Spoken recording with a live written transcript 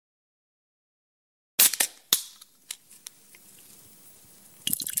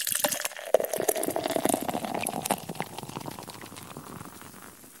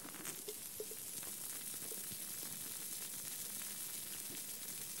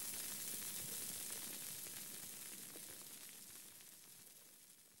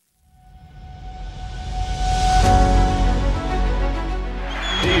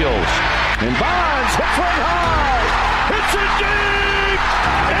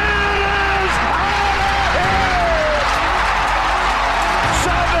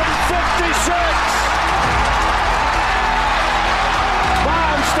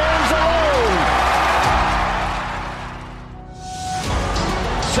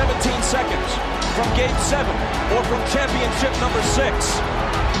17 seconds from Game 7 or from championship number 6.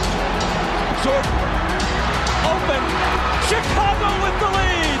 Jordan, open, Chicago with the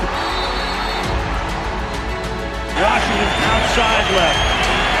lead. Washington outside left.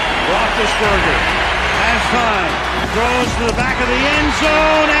 Roethlisberger has time. Throws to the back of the end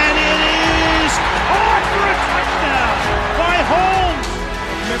zone, and it is caught for a touchdown by Holmes.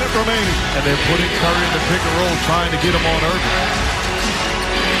 A minute remaining. And they're putting Curry in the pick and roll, trying to get him on Irving.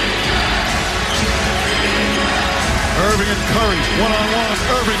 Irving and Curry, one-on-one.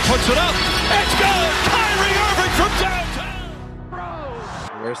 Irving puts it up. It's good! Kyrie Irving from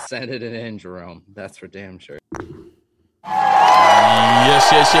downtown! We're sending it in, Jerome. That's for damn sure.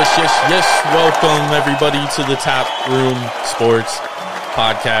 Yes. Welcome, everybody, to the Tap Room Sports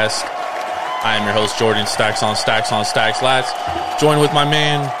Podcast. I am your host, Jordan. Stacks on Stacks. Lads, joined with my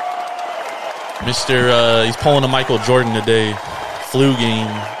man, Mr. He's pulling a Michael Jordan today. Flu game.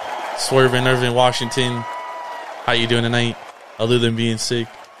 Swerving Irving, Washington. How you doing tonight, other than being sick?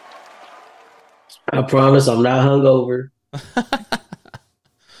 I promise I'm not hungover.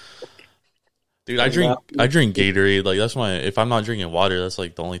 Dude, I drink Gatorade. Like, that's if I'm not drinking water, that's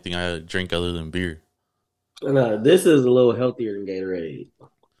like the only thing I drink other than beer. No, this is a little healthier than Gatorade.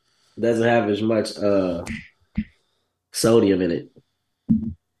 It doesn't have as much sodium in it.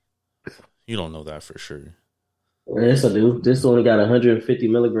 You don't know that for sure. Yes, I do. This only got 150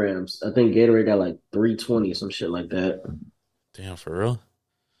 milligrams. I think Gatorade got like 320, some shit like that. Damn, for real?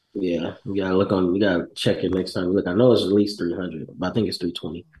 Yeah, you gotta check it next time you look. I know it's at least 300, but I think it's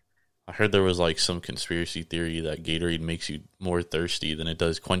 320. I heard there was like some conspiracy theory that Gatorade makes you more thirsty than it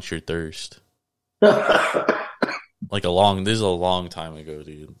does quench your thirst. This is a long time ago,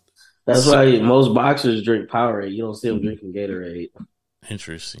 dude. That's why most boxers drink Powerade. You don't see them drinking Gatorade.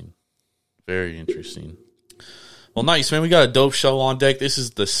 Interesting. Very interesting. Well, nice, man. We got a dope show on deck. This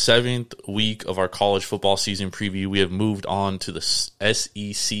is the 7th week of our college football season preview. We have moved on to the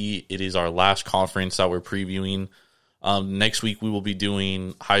SEC. It is our last conference that we're previewing. Next week, we will be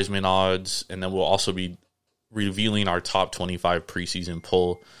doing Heisman odds, and then we'll also be revealing our top 25 preseason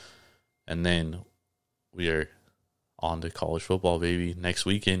poll. And then we are on to college football, baby. Next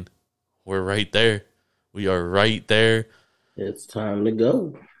weekend, we're right there. We are right there. It's time to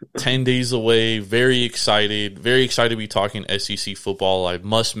go. 10 days away. Very excited. Very excited to be talking SEC football. I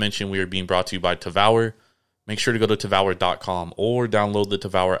must mention we are being brought to you by Tavour. Make sure to go to Tavour.com or download the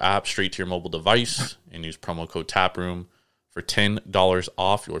Tavour app straight to your mobile device and use promo code TAPROOM for $10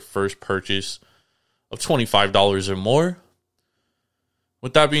 off your first purchase of $25 or more.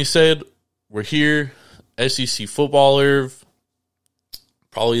 With that being said, we're here. SEC football, Irv.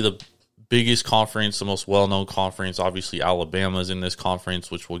 Probably the biggest conference, the most well-known conference. Obviously, Alabama's in this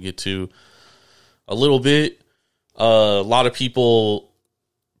conference, which we'll get to a little bit. A lot of people,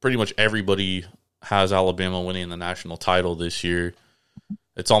 pretty much everybody, has Alabama winning the national title this year.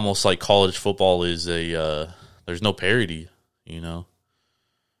 It's almost like college football is there's no parity, you know.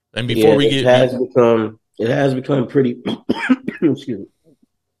 And before it has become pretty excuse me.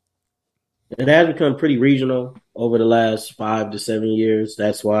 It has become pretty regional over the last 5 to 7 years.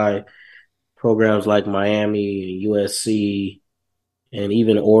 That's why programs like Miami and USC and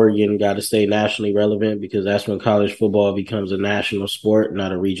even Oregon got to stay nationally relevant, because that's when college football becomes a national sport,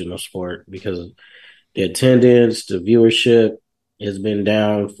 not a regional sport, because the attendance, the viewership has been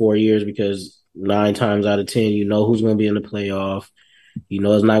down 4 years, because 9 times out of 10, you know who's going to be in the playoff. You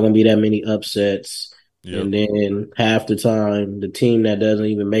know it's not going to be that many upsets. Yep. And then half the time, the team that doesn't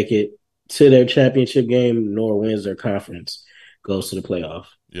even make it to their championship game nor wins their conference goes to the playoff.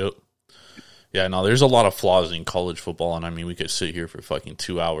 Yep. Yeah, no, there's a lot of flaws in college football, and I mean, we could sit here for fucking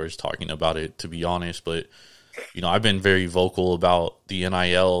 2 hours talking about it, to be honest, but, you know, I've been very vocal about the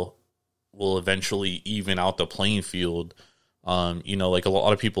NIL will eventually even out the playing field. You know, like a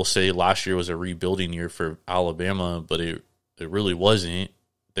lot of people say last year was a rebuilding year for Alabama, but it really wasn't.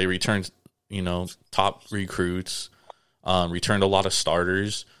 They returned, you know, top recruits, returned a lot of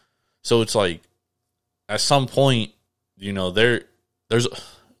starters. So it's like, at some point, you know, there's,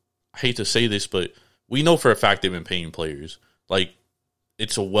 I hate to say this, but we know for a fact they've been paying players. Like,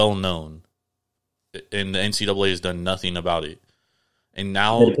 it's a well-known, and the NCAA has done nothing about it. And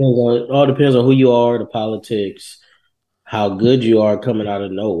now it all depends on who you are, the politics, how good you are coming out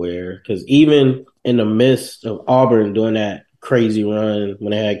of nowhere. Because even in the midst of Auburn doing that crazy run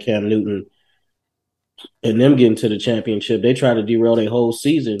when they had Cam Newton and them getting to the championship, they tried to derail their whole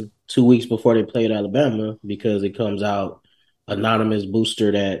season 2 weeks before they played Alabama, because it comes out anonymous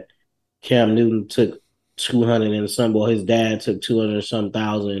booster that Cam Newton took 200 and some, well, his dad took 200 and some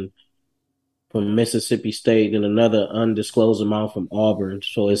thousand from Mississippi State and another undisclosed amount from Auburn.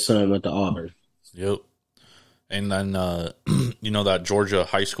 So his son went to Auburn. Yep. And then, that Georgia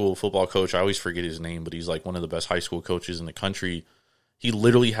high school football coach, I always forget his name, but he's like one of the best high school coaches in the country. He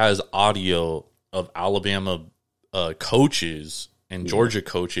literally has audio of Alabama coaches and Georgia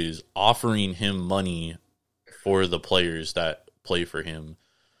coaches offering him money for the players that play for him.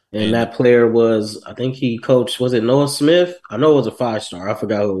 And that player was, I think he coached, was it Noah Smith? I know it was a 5-star. I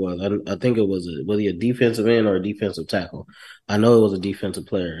forgot who it was. I think it was he a defensive end or a defensive tackle? I know it was a defensive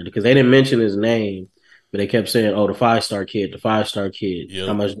player because they didn't mention his name, but they kept saying, the 5-star kid, the 5-star kid. Yep.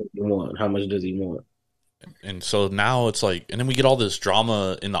 How much does he want? How much does he want? And so now it's like, and then we get all this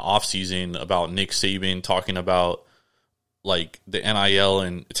drama in the offseason about Nick Saban talking about like the NIL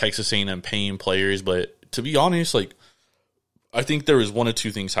and Texas A&M paying players. But to be honest, like, I think there was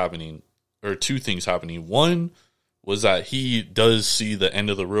two things happening. One was that he does see the end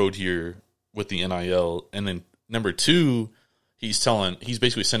of the road here with the NIL. And then number two, he's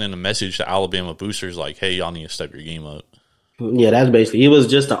basically sending a message to Alabama boosters like, hey, y'all need to step your game up. Yeah, that's basically, it was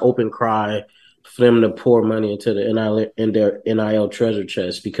just an open cry for them to pour money into the NIL treasure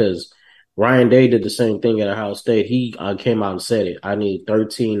chest because Ryan Day did the same thing at Ohio State. He came out and said it. I need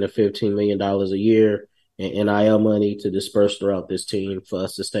 $13 to $15 million a year in NIL money to disperse throughout this team for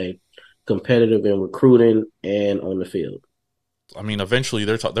us to stay competitive in recruiting and on the field. I mean, eventually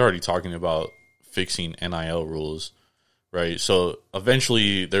they're already talking about fixing NIL rules, right? So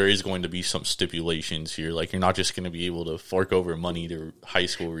eventually there is going to be some stipulations here. Like, you're not just going to be able to fork over money to high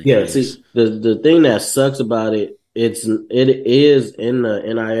school recruits. Yeah, see, the thing that sucks about it, it is in the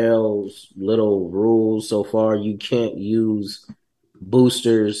NIL's little rules so far. You can't use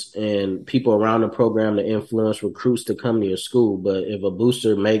boosters and people around the program to influence recruits to come to your school. But if a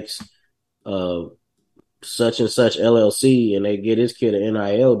booster makes such and such LLC and they get his kid an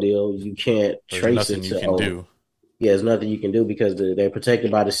NIL deal, you can't trace it. You can do. Yeah, there's nothing you can do because they're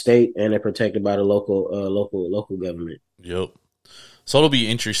protected by the state and they're protected by the local government. Yep. So it'll be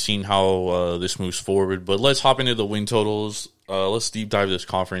interesting how this moves forward. But let's hop into the win totals. Let's deep dive this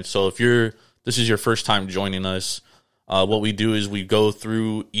conference. So if this is your first time joining us, what we do is we go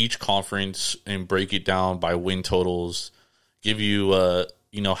through each conference and break it down by win totals, give you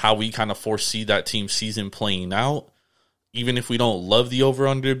how we kind of foresee that team's season playing out. Even if we don't love the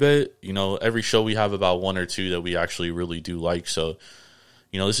over-under bet, every show we have about one or two that we actually really do like. So,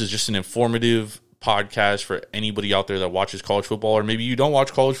 this is just an informative podcast for anybody out there that watches college football, or maybe you don't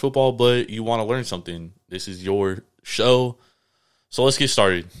watch college football, but you want to learn something. This is your show. So let's get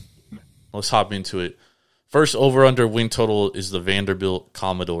started. Let's hop into it. First over-under win total is the Vanderbilt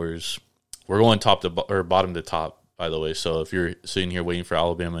Commodores. We're going bottom to top, by the way. So if you're sitting here waiting for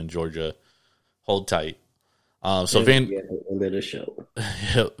Alabama and Georgia, hold tight.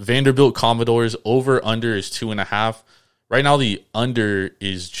 Vanderbilt Commodores over-under is 2.5. Right now the under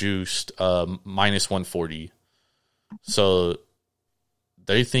is juiced minus 140. So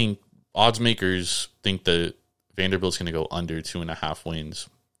they think, odds makers think that Vanderbilt's going to go under 2.5 wins.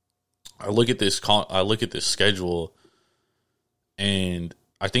 I look at this schedule, and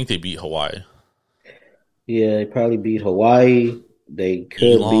I think they beat Hawaii. Yeah, they probably beat Hawaii. They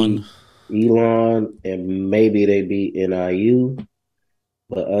could beat Elon, and maybe they beat NIU.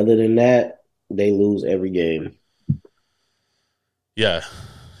 But other than that, they lose every game. Yeah,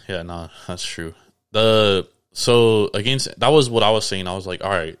 no, that's true. That was what I was saying. I was like, all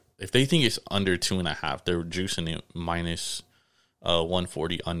right, if they think it's under 2.5, they're juicing it minus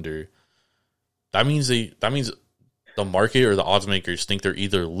 140 under. That means the market or the odds makers think they're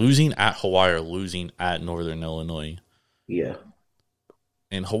either losing at Hawaii or losing at Northern Illinois. Yeah.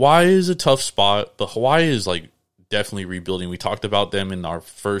 And Hawaii is a tough spot, but Hawaii is like definitely rebuilding. We talked about them in our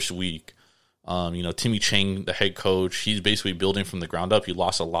first week. Timmy Chang, the head coach, he's basically building from the ground up. He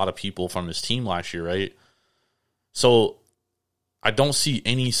lost a lot of people from his team last year, right? So I don't see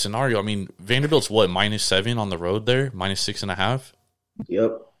any scenario. I mean, Vanderbilt's -7 on the road there, -6.5.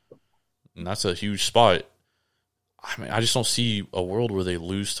 Yep. And that's a huge spot. I mean, I just don't see a world where they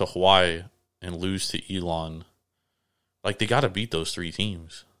lose to Hawaii and lose to Elon. Like, they got to beat those three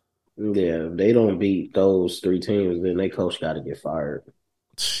teams. Yeah, if they don't beat those three teams, then their coach got to get fired.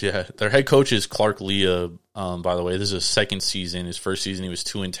 Yeah, their head coach is Clark Leah, by the way. This is his second season. His first season, he was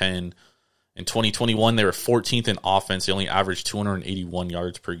 2-10. In 2021, they were 14th in offense. They only averaged 281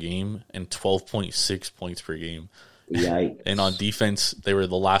 yards per game and 12.6 points per game. Yikes. And on defense, they were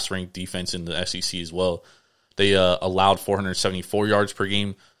the last ranked defense in the SEC as well. They allowed 474 yards per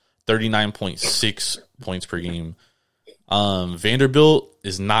game, 39.6 points per game. Vanderbilt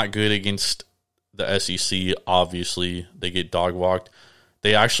is not good against the SEC, obviously. They get dog walked.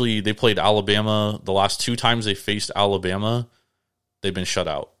 They played Alabama. The last 2 times they faced Alabama, they've been shut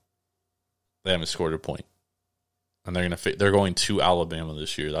out. They haven't scored a point. And they're going to Alabama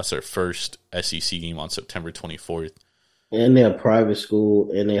this year. That's their first SEC game on September 24th. And they're a private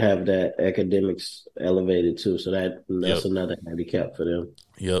school, and they have that academics elevated too. So that's another handicap for them.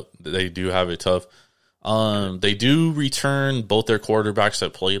 Yep, they do have it tough. They do return both their quarterbacks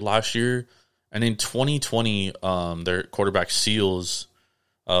that played last year. And in 2020, their quarterback Seals,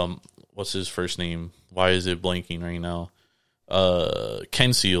 what's his first name? Why is it blanking right now?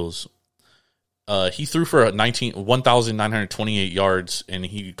 Ken Seals. He threw for 1,928 yards, and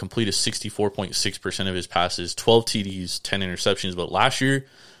he completed 64.6% of his passes, 12 TDs, 10 interceptions. But last year,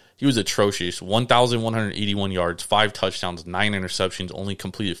 he was atrocious. 1,181 yards, 5 touchdowns, 9 interceptions, only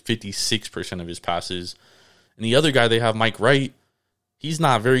completed 56% of his passes. And the other guy they have, Mike Wright, he's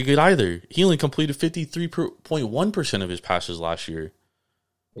not very good either. He only completed 53.1% of his passes last year.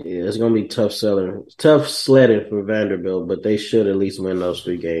 Yeah, it's going to be tough sledding for Vanderbilt, but they should at least win those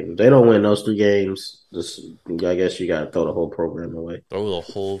 3 games. If they don't win those 3 games, I guess you got to throw the whole program away. Throw the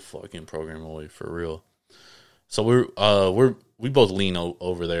whole fucking program away, for real. So we both lean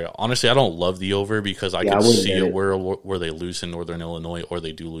over there. Honestly, I don't love the over because I can see it where they lose in Northern Illinois or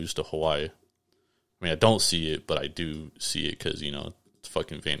they do lose to Hawaii. I mean, I don't see it, but I do see it because, it's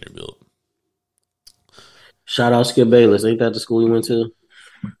fucking Vanderbilt. Shout out Skip Bayless. Ain't that the school he went to?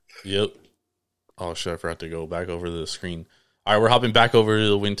 Yep. Oh, shit, I forgot to go back over the screen. All right, we're hopping back over to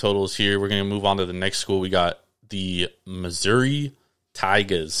the win totals here. We're going to move on to the next school. We got the Missouri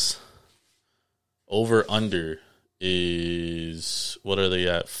Tigers. Over under is, what are they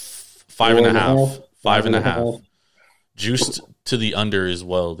at? 5.5. 5.5. Juiced to the under as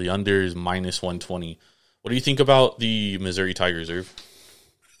well. The under is minus 120. What do you think about the Missouri Tigers, Irv?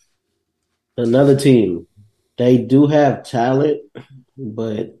 Another team. They do have talent,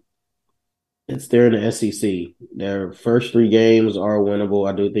 but they're in the SEC. Their first 3 games are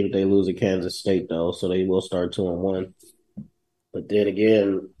winnable. I do think they lose at Kansas State, though, so they will start 2-1. But then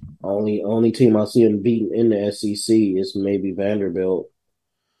again, only team I see them beating in the SEC is maybe Vanderbilt.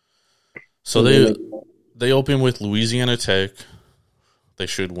 So they open with Louisiana Tech. They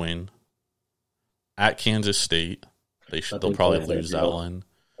should win. At Kansas State, they'll probably lose that one.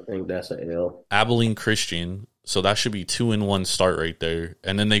 I think that's an L. Abilene Christian. So that should be 2-1 start right there.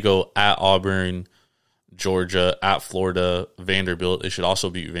 And then they go at Auburn, Georgia, at Florida, Vanderbilt. They should also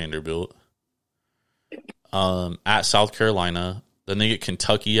beat Vanderbilt. At South Carolina. Then they get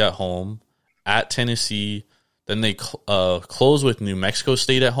Kentucky at home, at Tennessee. Then they close with New Mexico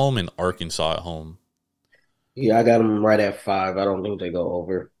State at home and Arkansas at home. Yeah, I got them right at 5. I don't think they go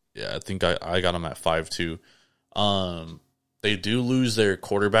over. Yeah, I think I got them at 5 too. They do lose their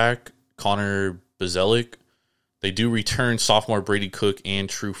quarterback, Connor Bazelak. They do return sophomore Brady Cook and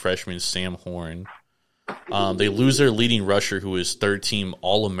true freshman Sam Horn. They lose their leading rusher, who was 3rd-team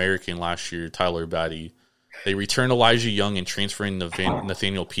All-American last year, Tyler Batty. They return Elijah Young and transfer in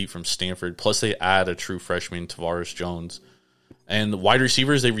Nathaniel Pete from Stanford. Plus, they add a true freshman, Tavares Jones. And the wide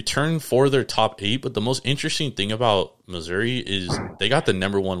receivers, they return 4 of their top 8. But the most interesting thing about Missouri is they got the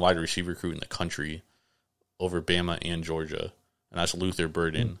number 1 wide receiver recruit in the country over Bama and Georgia. And that's Luther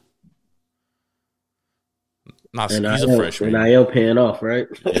Burden. He's a freshman. NIL paying off, right?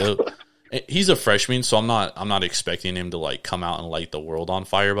 Yep. He's a freshman, so I'm not expecting him to come out and light the world on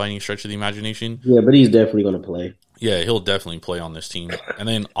fire by any stretch of the imagination. Yeah, but he's definitely going to play. Yeah, he'll definitely play on this team. And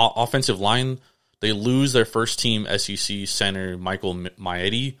then offensive line, they lose their first team SEC center Michael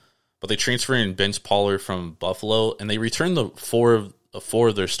Maietti, but they transfer in Vince Pollard from Buffalo, and they return the four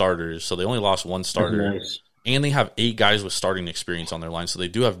of their starters. So they only lost 1 starter, Nice. And they have 8 guys with starting experience on their line, so they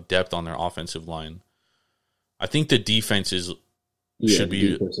do have depth on their offensive line. I think the defense should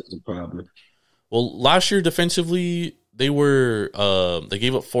be defense is a problem. Well, last year defensively, they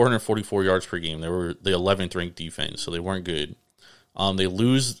gave up 444 yards per game. They were the 11th ranked defense, so they weren't good. They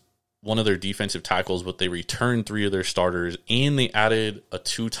lose one of their defensive tackles, but they returned 3 of their starters, and they added a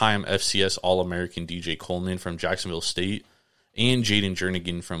 2-time FCS All-American DJ Coleman from Jacksonville State and Jaden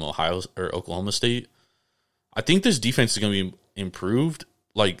Jernigan from Oklahoma State. I think this defense is going to be improved.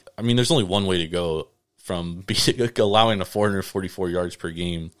 There's only one way to go from allowing 444 yards per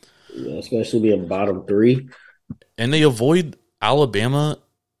game. Yeah, especially being bottom 3. And they avoid Alabama,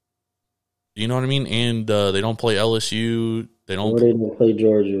 you know what I mean? And they don't play LSU. They don't play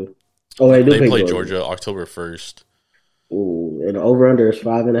Georgia. Oh, they play Georgia October 1st. Ooh, and over-under is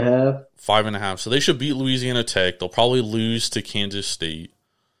 5.5? 5.5. So they should beat Louisiana Tech. They'll probably lose to Kansas State.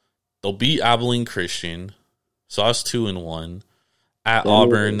 They'll beat Abilene Christian. So that's 2-1. At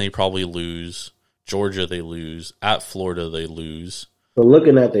Auburn, they probably lose. Georgia, they lose. At Florida, they lose. So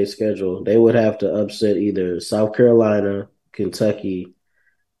looking at their schedule, they would have to upset either South Carolina, Kentucky,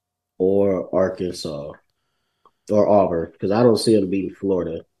 or Arkansas or Auburn because I don't see them beating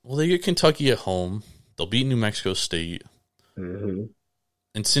Florida. Well, they get Kentucky at home. They'll beat New Mexico State. Mm-hmm.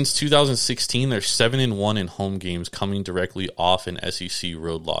 And since 2016, they're 7-1 in home games coming directly off an SEC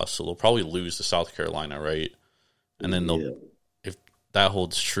road loss. So they'll probably lose to South Carolina, right? And then if that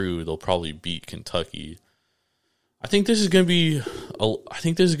holds true, they'll probably beat Kentucky. I think this is going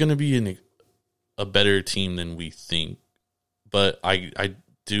to be a better team than we think. But I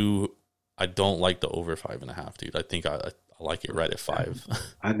don't like the over 5.5, dude. I think I like it right at 5.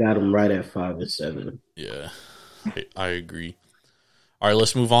 I got them right at 5 and 7. Yeah, I agree. All right,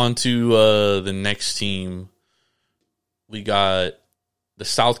 let's move on to the next team. We got the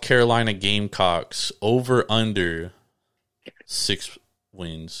South Carolina Gamecocks over under 6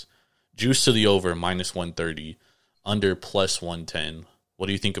 wins. Juice to the over -130, under +110. What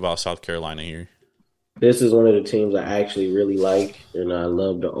do you think about South Carolina here? This is one of the teams I actually really like, and I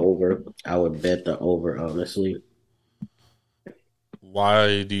love the over. I would bet the over, honestly.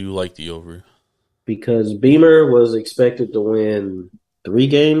 Why do you like the over? Because Beamer was expected to win 3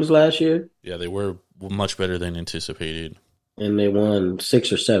 games last year, Yeah, they were much better than anticipated. and they won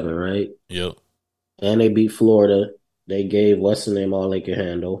 6 or 7, right? Yep. And they beat Florida. They gave what's the name all they could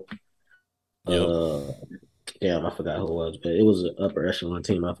handle. Yep. Damn, I forgot who it was, but it was an upper echelon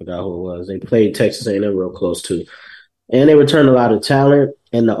team. I forgot who it was. They played Texas A&M real close too, and they returned a lot of talent.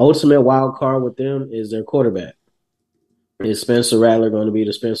 And the ultimate wild card with them is their quarterback. Is Spencer Rattler going to be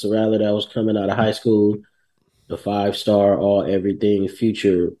the Spencer Rattler that was coming out of high school, the 5-star, all everything,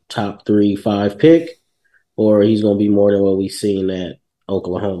 future top 3-5 pick, or he's going to be more than what we've seen at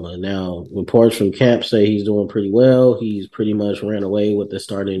Oklahoma? Now, reports from camp say he's doing pretty well. He's pretty much ran away with the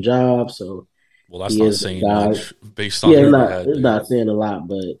starting job, so. Well, that's not saying much based on it's not saying a lot,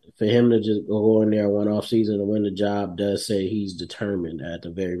 but for him to just go in there one off season and win the job does say he's determined at the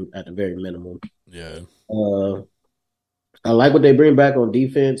very minimum. Yeah. I like what they bring back on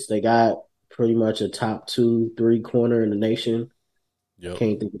defense. They got pretty much a top 2-3 corner in the nation. Yep.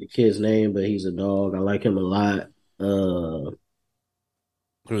 Can't think of the kid's name, but he's a dog. I like him a lot. And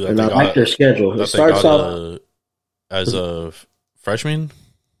I like their schedule. It starts off as a freshman.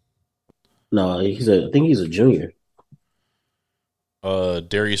 No, I think he's a junior.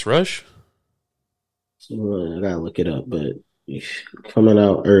 Darius Rush? I gotta look it up, but he's coming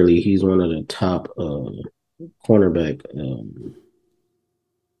out early. He's one of the top cornerback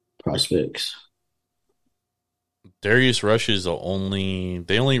prospects. Darius Rush is they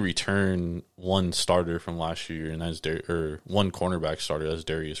only return one starter from last year, and that's one cornerback starter. That's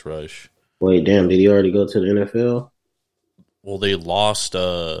Darius Rush. Wait, damn! Did he already go to the NFL? Well, they lost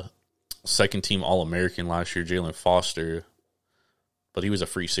second team All-American last year, Jalen Foster, but he was a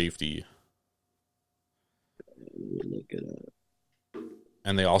free safety. Let me look it up.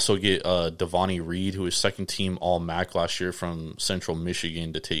 And they also get Devonnie Reed, who was second team All-MAC last year from Central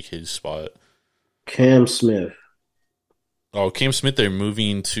Michigan, to take his spot. Cam Smith. Oh, Cam Smith, they're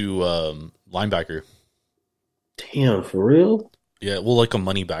moving to linebacker. Damn, for real? Yeah, well, like a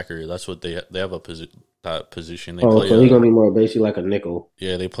money backer. That's what they have that position. They play, so he's gonna be more basically like a nickel.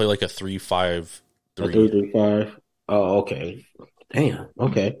 Yeah, they play like a 3-5-3. A 3-3-5. Oh, okay. Damn.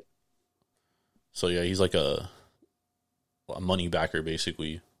 Okay. So yeah, he's like a money backer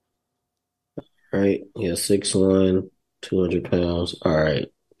basically. Right. Yeah, 6'1", 200 pounds. All right.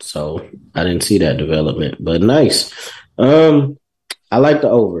 So I didn't see that development, but nice. I like the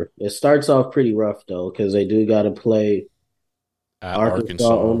over. It starts off pretty rough though, because they do got to play at Arkansas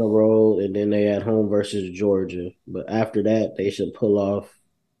on the road, and then they at home versus Georgia. But after that, they should pull off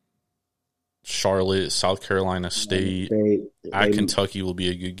Charlotte, South Carolina State. At Kentucky will be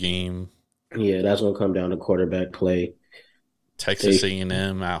a good game. Yeah, that's gonna come down to quarterback play. Texas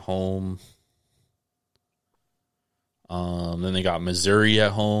A&M at home. Then they got Missouri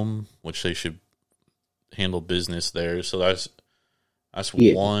at home, which they should handle business there. So that's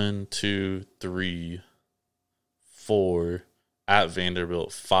 1, 2, 3, 4 at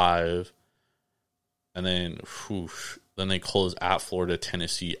Vanderbilt, 5, and then they close at Florida,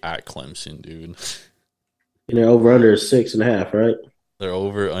 Tennessee, at Clemson, dude. And they're over under 6.5, right? They're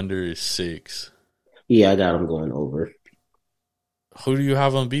over under 6. Yeah, I got them going over. Who do you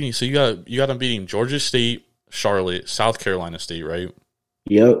have them beating? So you got them beating Georgia State, Charlotte, South Carolina State, right?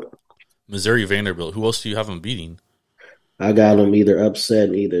 Yep. Missouri, Vanderbilt. Who else do you have them beating? I got them either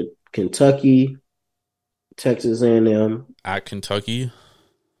upsetting either Kentucky, Texas A&M at Kentucky,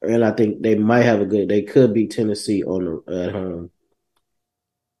 and I think they might have they could beat Tennessee at home.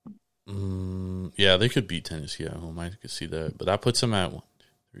 Yeah, they could beat Tennessee at home. I could see that, but that puts them at 1,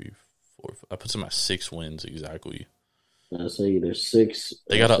 2, 3, 4. That puts them at 6 wins exactly. I say either 6.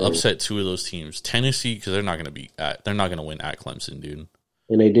 They got to upset 2 of those teams. Tennessee, because they're not going to win at Clemson, dude.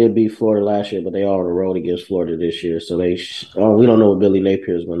 And they did beat Florida last year, but they are on the road against Florida this year. So we don't know what Billy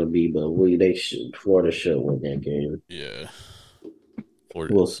Napier is going to be, but Florida should win that game. Yeah,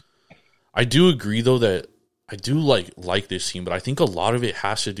 Florida. I do agree though that I do like this team, but I think a lot of it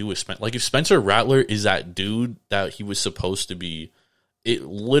has to do with if Spencer Rattler is that dude that he was supposed to be, it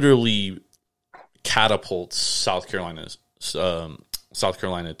literally catapults South Carolina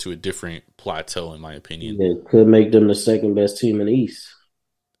to a different plateau, in my opinion. It could make them the second best team in the East.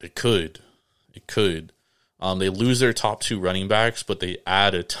 It could. They lose their top 2 running backs, but they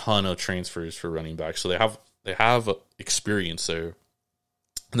add a ton of transfers for running backs. So they have experience there.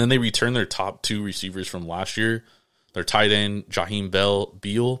 And then they return their top 2 receivers from last year. Their tight end, Jaheim Bell,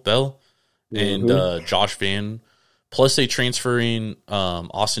 and Josh Vann. Plus they transfer in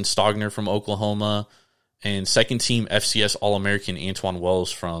Austin Stogner from Oklahoma and second-team FCS All-American Antoine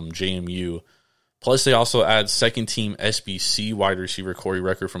Wells from JMU. Plus, they also add second-team SBC wide receiver Corey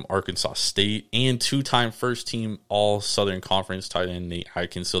Recker from Arkansas State and 2-time first-team All-Southern Conference tight end Nate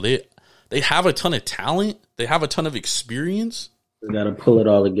Atkins. So they have a ton of talent. They have a ton of experience. They got to pull it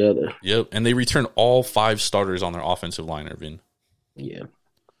all together. Yep, and they return all 5 starters on their offensive line, Irvin. Yeah.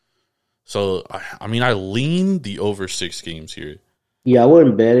 So, I mean, I lean the over 6 games here. Yeah, I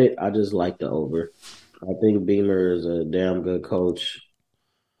wouldn't bet it. I just like the over. I think Beamer is a damn good coach.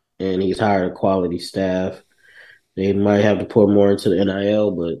 And he's hired a quality staff. They might have to pour more into the NIL,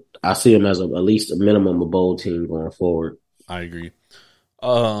 but I see him as at least a minimum a bowl team going forward. I agree.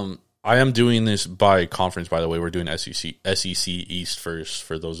 I am doing this by conference, by the way. We're doing SEC East first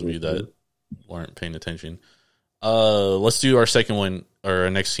for those of you that weren't paying attention. Let's do our second one, or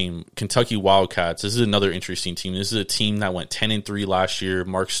our next team, Kentucky Wildcats. This is another interesting team. This is a team that went 10-3 last year.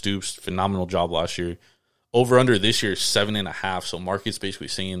 Mark Stoops, phenomenal job last year. Over under this year is 7.5. So Market's basically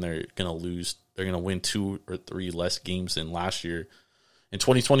saying they're going to lose. They're going to win 2 or 3 less games than last year. In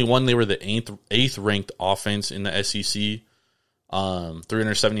 2021, they were the 8th ranked offense in the SEC.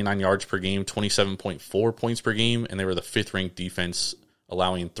 379 yards per game, 27.4 points per game, and they were the 5th ranked defense,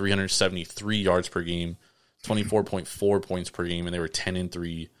 allowing 373 yards per game, 24.4 points per game, and they were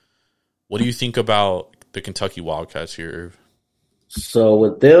 10-3. What do you think about the Kentucky Wildcats here, Irv? So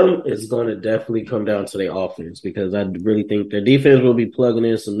with them, it's going to definitely come down to their offense because I really think their defense will be plugging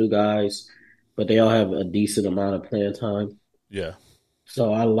in some new guys, but they all have a decent amount of playing time. Yeah.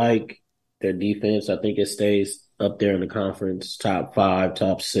 So I like their defense. I think it stays up there in the conference, top 5,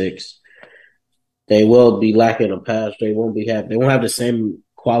 top 6. They will be lacking a pass. They won't have the same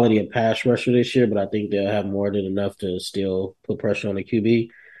quality of pass rusher this year, but I think they'll have more than enough to still put pressure on the QB.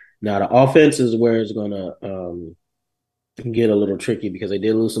 Now the offense is where it's going to get a little tricky because they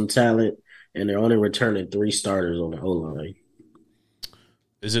did lose some talent, and they're only returning 3 starters on the O-line.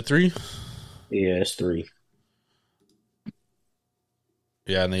 Is it 3? Yeah, it's 3.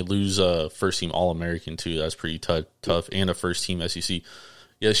 Yeah, and they lose a first-team All-American, too. That's pretty tough, and a first-team SEC.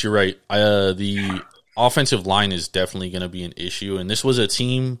 Yes, you're right. The offensive line is definitely going to be an issue, and this was a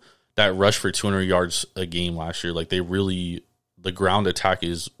team that rushed for 200 yards a game last year. Like, the ground attack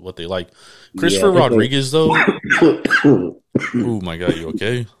is what they like. Christopher Rodriguez, though. Oh, my God, you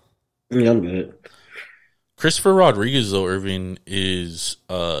okay? Yeah, I'm good. Christopher Rodriguez, though, Irving, is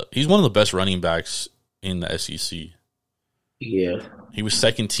he's one of the best running backs in the SEC. Yeah. He was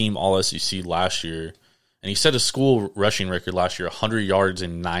second-team All-SEC last year, and he set a school rushing record last year, 100 yards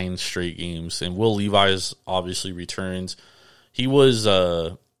in 9 straight games. And Will Levis obviously returns. He was,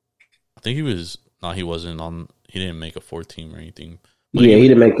 he didn't make a 4th team or anything. But yeah, he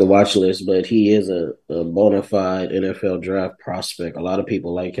didn't make the watch list, but he is a bona fide NFL draft prospect. A lot of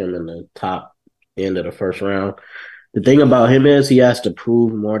people like him in the top end of the first round. The thing about him is he has to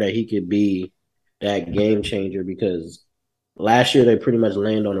prove more that he could be that game changer because last year they pretty much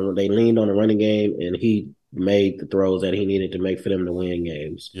leaned on the running game, and he made the throws that he needed to make for them to win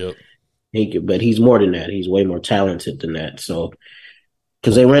games. Yep. But he's more than that. He's way more talented than that. So,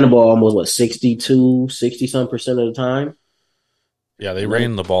 because they ran the ball almost 60-some% of the time. Yeah, they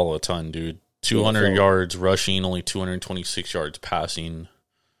ran the ball a ton, dude. 200 yards rushing, only 226 yards passing.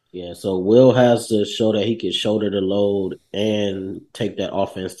 Yeah, so Will has to show that he can shoulder the load and take that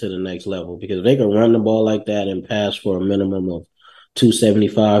offense to the next level because if they can run the ball like that and pass for a minimum of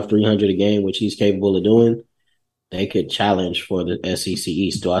 275, 300 a game, which he's capable of doing, they could challenge for the SEC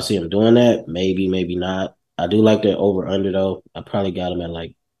East. Do I see him doing that? Maybe, maybe not. I do like that over-under, though. I probably got him at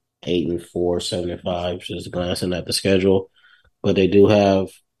like 8-4, 7-5, just glancing at the schedule. But they do have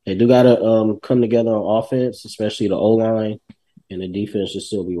They do got to come together on offense, especially the O line, and the defense should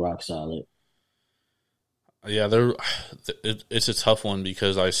still be rock solid. Yeah, it's a tough one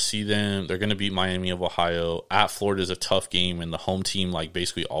because I see them. They're going to beat Miami of Ohio. At Florida is a tough game, and the home team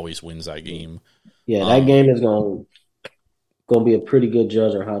basically always wins that game. Yeah, that game is going to be a pretty good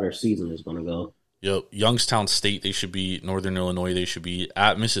judge of how their season is going to go. Yep, Youngstown State they should beat. Northern Illinois they should beat.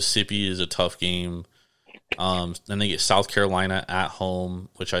 At Mississippi is a tough game. Then they get South Carolina at home,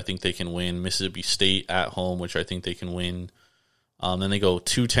 which I think they can win. Mississippi State at home, which I think they can win. Then they go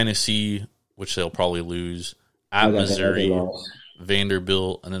to Tennessee, which they'll probably lose. At Missouri,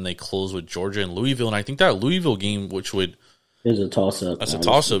 Vanderbilt, and then they close with Georgia and Louisville. And I think that Louisville game, which is a toss-up. That's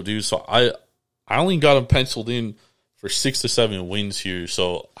honestly a toss-up, dude. So I only got them penciled in for 6 to 7 wins here.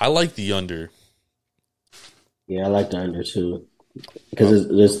 So I like the under. Yeah, I like the under too because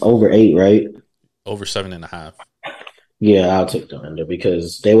it's over 8, right? Over 7.5. Yeah, I'll take the under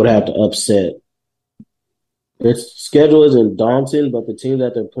because they would have to upset. Their schedule isn't daunting, but the team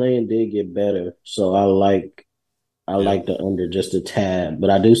that they're playing did get better. So I like the under just a tad, but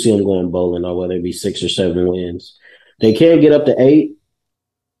I do see them going bowling or whether it be 6 or 7 wins. They can get up to 8,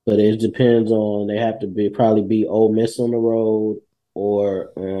 but it depends on they have to probably be Ole Miss on the road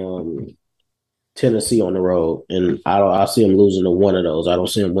or Tennessee on the road, and I see them losing to one of those. I don't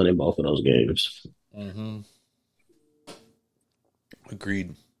see them winning both of those games. Mm-hmm. Agreed.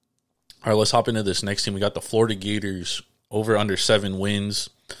 All right, let's hop into this next team. We got the Florida Gators over under 7 wins.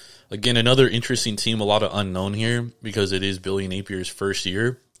 Again, another interesting team. A lot of unknown here because it is Billy Napier's first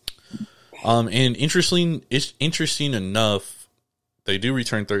year. And it's interesting enough. They do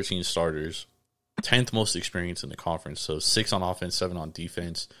return 13 starters, 10th most experience in the conference. So 6 on offense, 7 on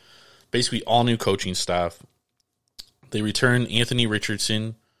defense. Basically, all new coaching staff. They return Anthony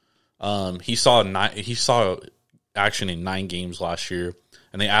Richardson. He saw action in 9 games last year,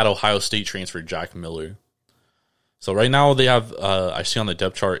 and they add Ohio State transfer Jack Miller. So right now they have I see on the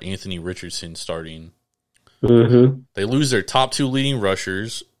depth chart Anthony Richardson starting. Mm-hmm. They lose their top 2 leading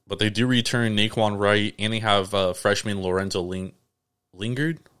rushers, but they do return Naquan Wright, and they have freshman Lorenzo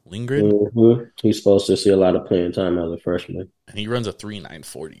Lingard. Mm-hmm. He's supposed to see a lot of playing time as a freshman. And he runs a 3.9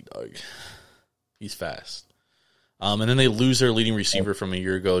 40, dog. He's fast. And then they lose their leading receiver from a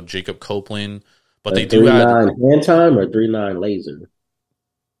year ago, Jacob Copeland. But they do add 3.9 hand time or 3.9 laser.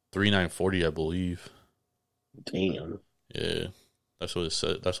 3.9 40, I believe. Damn. Yeah, that's what it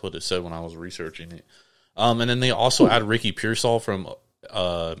said. That's what it said when I was researching it. And then they also add Ricky Pearsall from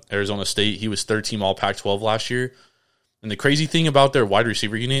Arizona State. He was 13 All Pac-12 last year. And the crazy thing about their wide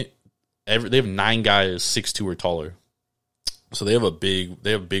receiver unit, they have 9 guys 6'2" or taller. So they have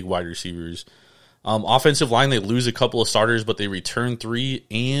big wide receivers. Offensive line, they lose a couple of starters, but they return 3.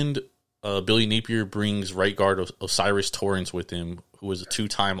 And Billy Napier brings right guard Osiris Torrance with him, who was a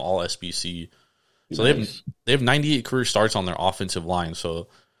 2-time All SBC. So nice. They have 98 career starts on their offensive line. So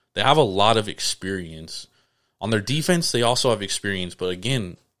they have a lot of experience. On their defense, they also have experience, but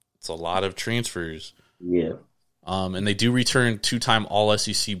again, it's a lot of transfers. Yeah. And they do return 2-time All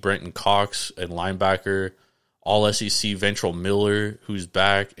SEC Brenton Cox and linebacker, All SEC Ventrell Miller, who's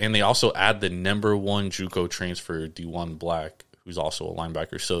back, and they also add the number 1 JUCO transfer D1 Black, who's also a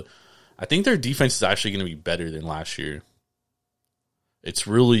linebacker. So I think their defense is actually going to be better than last year. It's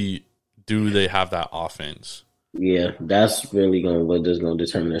really, do they have that offense? Yeah, that's really what is going to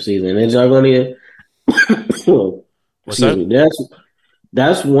determine their season. And are going to What's that?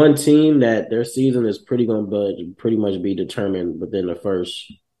 That's one team that their season is pretty much be determined within the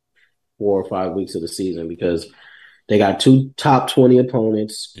first 4 or 5 weeks of the season because they got 2 top 20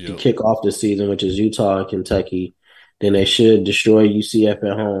 opponents to kick off the season, which is Utah and Kentucky. Then they should destroy UCF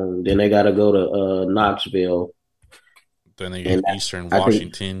at home. Then they got to go to Knoxville. Then they get Eastern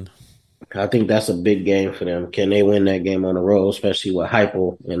Washington. I think that's a big game for them. Can they win that game on the road, especially with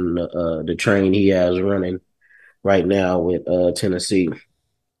Heupel and the train he has running right now with Tennessee?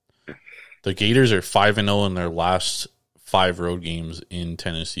 The Gators are 5-0 in their last 5 road games in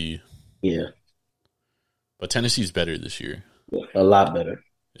Tennessee. Yeah. But Tennessee's better this year. A lot better.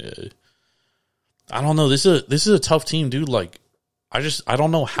 Yeah. I don't know. This is a tough team, dude. I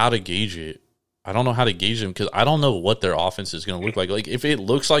don't know how to gauge it. I don't know how to gauge them because I don't know what their offense is going to look like. Like, if it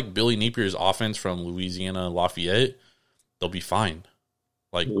looks like Billy Napier's offense from Louisiana Lafayette, they'll be fine.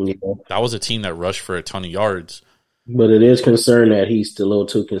 That was a team that rushed for a ton of yards. But it is concerned that he's a little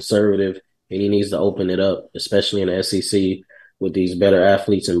too conservative and he needs to open it up, especially in the SEC with these better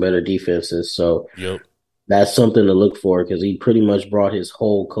athletes and better defenses. So that's something to look for because he pretty much brought his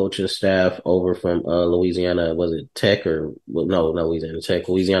whole coaching staff over from Louisiana. Was it Tech or no, Louisiana Tech,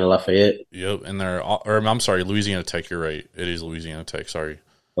 Louisiana Lafayette? Yep, and Louisiana Tech. You're right. It is Louisiana Tech. Sorry.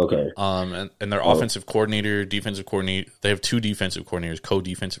 Okay. And their offensive coordinator, defensive coordinator, they have 2 defensive coordinators,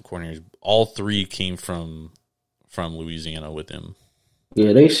 co-defensive coordinators. All 3 came from Louisiana with him.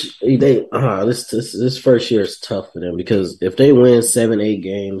 Yeah, this first year is tough for them because if they win 7-8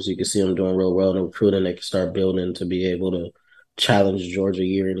 games, you can see them doing real well in recruiting. They can start building to be able to challenge Georgia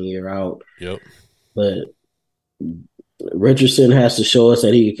year in and year out. Yep. But Richardson has to show us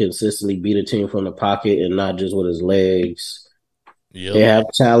that he can consistently beat a team from the pocket and not just with his legs. Yep. They have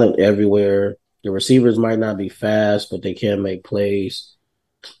talent everywhere. The receivers might not be fast, but they can make plays.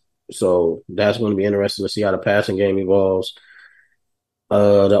 So that's going to be interesting to see how the passing game evolves.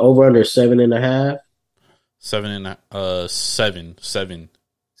 The over under 7.5. 7.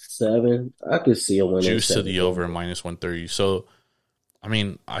 7. I could see a winning. Juice to the over -130. So, I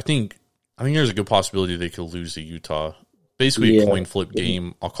mean, I think there's a good possibility they could lose to Utah. Basically, a coin flip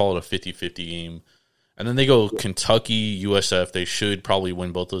game. I'll call it a 50-50 game. And then they go Kentucky, USF. They should probably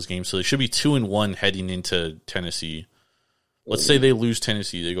win both those games. So they should be 2-1 heading into Tennessee. Let's say they lose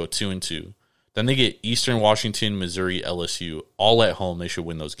Tennessee. They go 2-2. Then they get Eastern Washington, Missouri, LSU. All at home. They should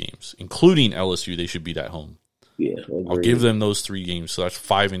win those games. Including LSU, they should beat at home. Yeah, I'll give them those 3 games. So that's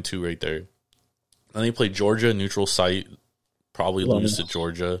 5-2 right there. Then they play Georgia, neutral site. Probably lose to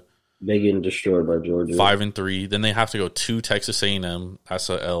Georgia. They getting destroyed by Georgia. 5-3. Then they have to go to Texas A&M. That's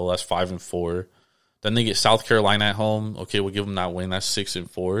a L. That's 5-4. Then they get South Carolina at home. Okay, we'll give them that win. That's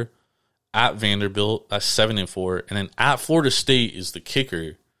 6-4. At Vanderbilt, that's 7-4. And then at Florida State is the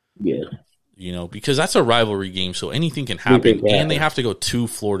kicker. Yeah. You know, because that's a rivalry game, so anything can happen. And they have to go to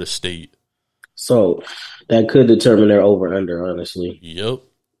Florida State. So that could determine their over-under, honestly. Yep.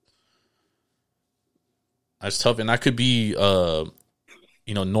 That's tough. And that could be,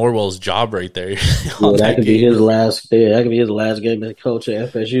 Norwell's job right there. That could be his last. Yeah, that could be his last game as coach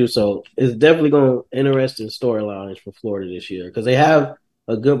at FSU. So it's definitely going to interesting storylines for Florida this year because they have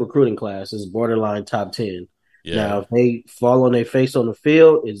a good recruiting class. It's borderline top 10. Yeah. Now, if they fall on their face on the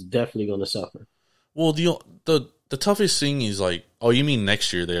field, it's definitely going to suffer. Well, the toughest thing is like, oh, you mean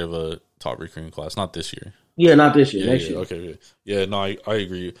next year they have a top recruiting class, not this year? Yeah, not this year. Next year. Okay. Yeah, no, I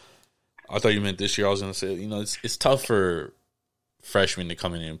agree. I thought you meant this year. I was going to say, it's tough for freshmen to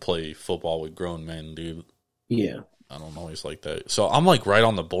come in and play football with grown men, dude. Yeah. I don't always like that. So I'm like right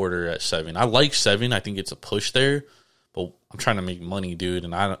on the border at 7. I like 7. I think it's a push there. But I'm trying to make money, dude,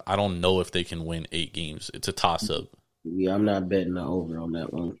 and I don't know if they can win 8 games. It's a toss-up. Yeah, I'm not betting the over on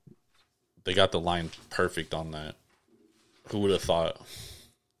that one. They got the line perfect on that. Who would have thought?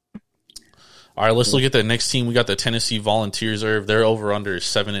 All right, let's look at the next team. We got the Tennessee Volunteers. Their over-under is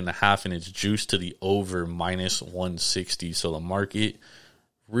 7.5, and it's juiced to the over -160. So the market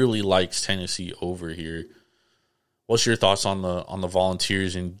really likes Tennessee over here. What's your thoughts on the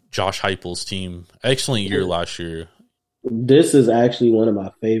Volunteers and Josh Heupel's team? Excellent year last year. This is actually one of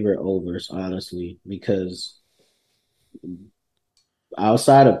my favorite overs, honestly, because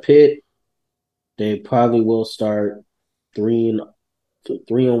outside of Pitt, they probably will start 3-1,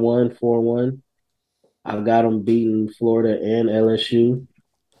 4-1. I've got them beating Florida and LSU.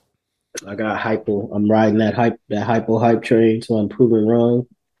 I got Heupel. I'm riding that Heupel hype train, so I'm proving wrong.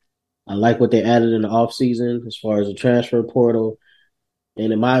 I like what they added in the offseason as far as the transfer portal.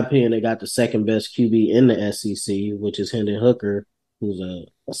 And in my opinion, they got the second best QB in the SEC, which is Hendon Hooker, who's a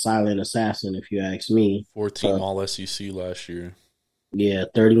silent assassin, if you ask me. 14 All-SEC last year. Yeah,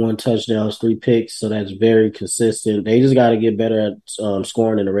 31 touchdowns, 3 picks, so that's very consistent. They just got to get better at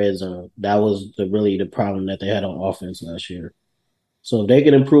scoring in the red zone. That was really the problem that they had on offense last year. So if they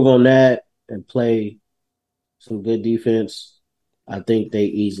can improve on that and play some good defense, I think they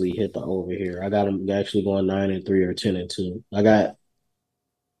easily hit the over here. I got them actually going 9-3 or 10-2. I got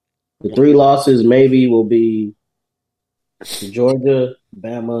the 3 losses maybe will be Georgia,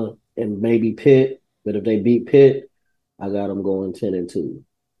 Bama, and maybe Pitt. But if they beat Pitt, I got them going 10-2.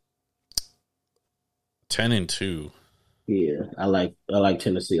 10-2. Yeah, I like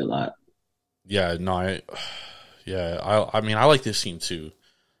Tennessee a lot. Yeah, no, I mean I like this team too,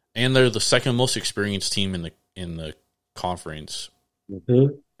 and they're the second most experienced team in the conference,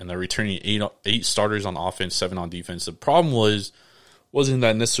 mm-hmm. and they're returning 8 starters on offense, 7 on defense. The problem wasn't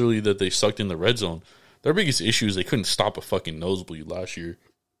that necessarily that they sucked in the red zone. Their biggest issue is they couldn't stop a fucking nosebleed last year.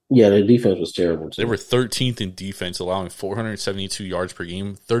 Yeah, their defense was terrible too. They were 13th in defense, allowing 472 yards per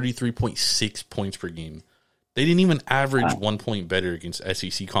game, 33.6 points per game. They didn't even average 1 point better against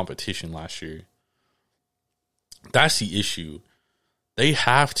SEC competition last year. That's the issue. They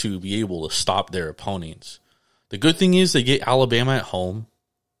have to be able to stop their opponents. The good thing is they get Alabama at home,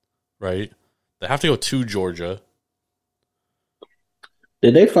 right? They have to go to Georgia.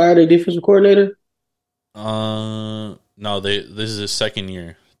 Did they fire their defensive coordinator? No, this is his second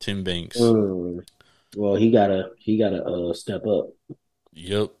year. Tim Banks. Well, he gotta step up.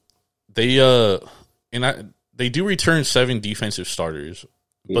 Yep. They they do return 7 defensive starters,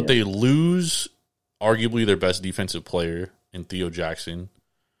 but they lose arguably their best defensive player in Theo Jackson,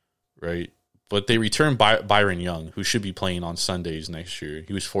 right? But they return Byron Young, who should be playing on Sundays next year.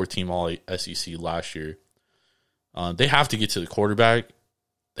 He was 4-team All-SEC last year. They have to get to the quarterback.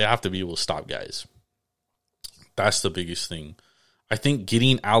 They have to be able to stop guys. That's the biggest thing. I think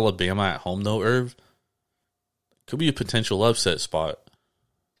getting Alabama at home, though, Irv, could be a potential upset spot.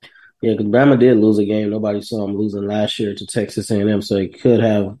 Yeah, because Bama did lose a game. Nobody saw them losing last year to Texas A&M, so they could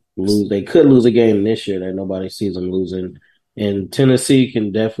lose a game this year that nobody sees them losing. And Tennessee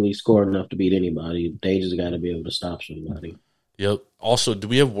can definitely score enough to beat anybody. They just got to be able to stop somebody. Yep. Also, do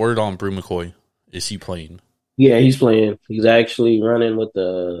we have word on Brew McCoy? Is he playing? Yeah, he's playing. He's actually running with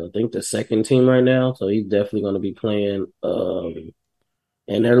the second team right now, so he's definitely going to be playing.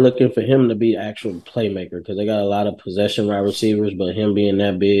 And they're looking for him to be actual playmaker because they got a lot of possession wide receivers, but him being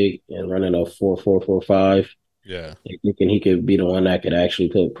that big and running a 4-4-4-5, yeah, they're thinking he could be the one that could actually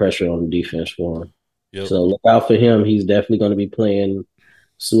put pressure on the defense for him. Yep. So look out for him. He's definitely going to be playing,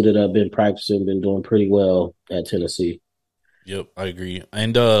 suited up, been practicing, been doing pretty well at Tennessee. Yep, I agree.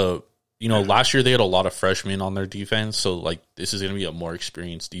 And last year they had a lot of freshmen on their defense, so like this is going to be a more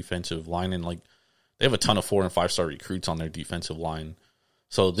experienced defensive line, and like they have a ton of 4- and 5-star recruits on their defensive line.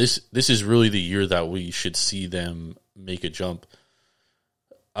 So this is really the year that we should see them make a jump.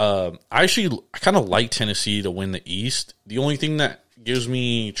 I kind of like Tennessee to win the East. The only thing that gives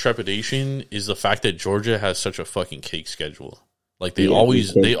me trepidation is the fact that Georgia has such a fucking cake schedule. Like they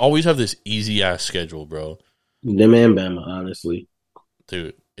always have this easy ass schedule, bro. Them and Bama, honestly,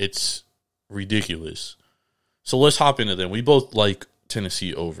 dude, it's ridiculous. So let's hop into them. We both like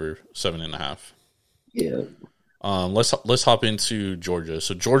Tennessee over 7.5. Yeah. Let's hop into Georgia.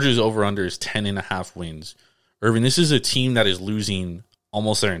 So Georgia's over-under is 10.5 wins. Irvin, this is a team that is losing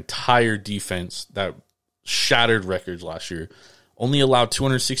almost their entire defense that shattered records last year. Only allowed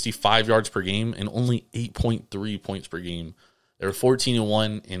 265 yards per game and only 8.3 points per game. They were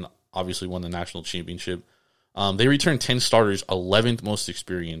 14-1 and obviously won the national championship. They returned 10 starters, 11th most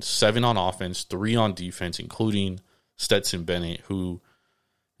experienced, 7 on offense, 3 on defense, including Stetson Bennett, who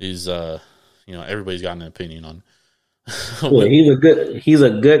is everybody's got an opinion on. Yeah, he's a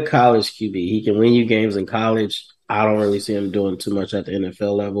good college QB. He can win you games in college. I don't really see him doing too much at the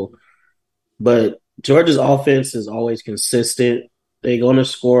NFL level. But Georgia's offense is always consistent. They're going to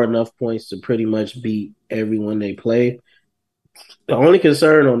score enough points to pretty much beat everyone they play. The only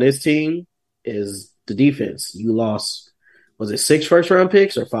concern on this team is the defense. You lost, was it 6 first-round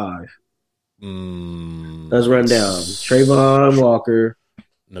picks or 5? Let's run down. Trayvon Walker.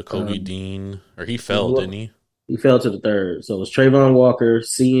 Nakobe Dean, or he fell, didn't he? He fell to the 3rd. So it was Trayvon Walker,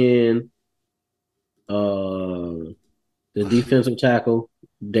 CN, the defensive tackle,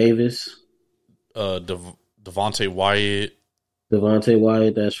 Davis. Devontae Wyatt. Devontae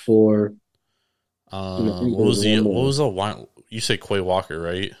Wyatt, that's 4. What was the one? You said Quay Walker,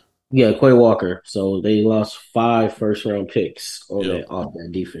 right? Yeah, Quay Walker. So they lost 5 first-round picks off that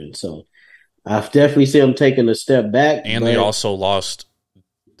defense. So I've definitely seen them taking a step back. And they also lost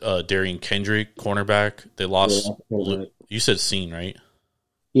Darian Kendrick, cornerback. They lost. You said Scene, right?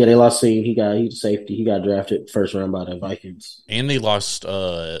 Yeah, they lost Scene. He's safety. He got drafted first round by the Vikings. And they lost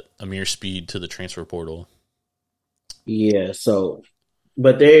Amir Speed to the transfer portal. Yeah. So,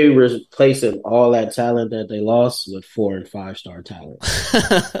 but they replacing all that talent that they lost with 4- and 5-star talent.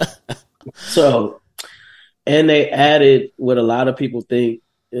 So, and they added what a lot of people think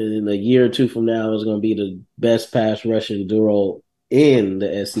in a year or two from now is going to be the best pass rushing duo in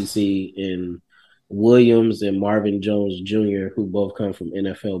the SEC in Williams and Marvin Jones Jr., who both come from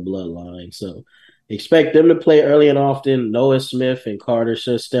NFL bloodline. So expect them to play early and often. Noah Smith and Carter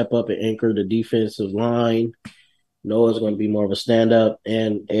should step up and anchor the defensive line. Noah's going to be more of a stand-up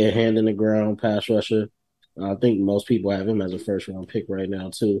and a hand-in-the-ground pass rusher. I think most people have him as a first-round pick right now,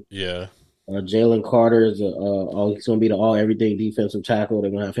 too. Yeah. Jalen Carter is he's going to be the all-everything defensive tackle.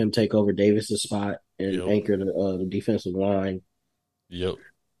 They're going to have him take over Davis's spot and anchor the defensive line. Yep.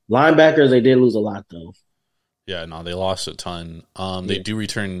 Linebackers, they did lose a lot, though. Yeah, no, they lost a ton. They do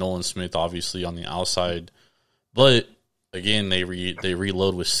return Nolan Smith, obviously, on the outside. But, again, they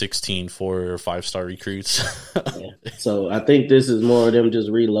reload with 16 4- or 5-star recruits. So I think this is more of them just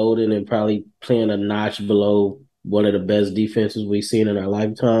reloading and probably playing a notch below one of the best defenses we've seen in our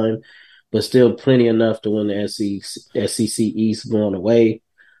lifetime, but still plenty enough to win the SEC East going away.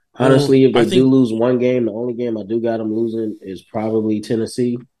 Honestly, if they do lose one game, the only game I do got them losing is probably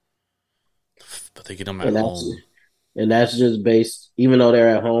Tennessee. But they get them at home. and that's just based. Even though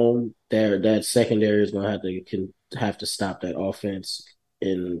they're at home, that secondary is going to have to stop that offense.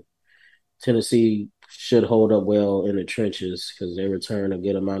 And Tennessee should hold up well in the trenches because they return a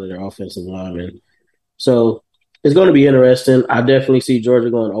good amount of their offensive linemen. So it's going to be interesting. I definitely see Georgia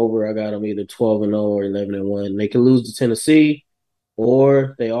going over. I got them either 12-0 or 11-1. They can lose to Tennessee,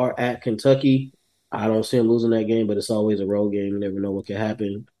 or they are at Kentucky. I don't see them losing that game, but it's always a road game. You never know what can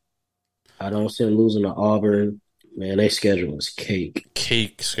happen. I don't see them losing to Auburn. Man, their schedule is cake.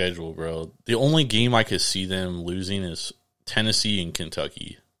 Cake schedule, bro. The only game I could see them losing is Tennessee and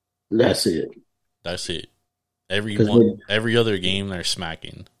Kentucky. That's it. That's it. Every other game they're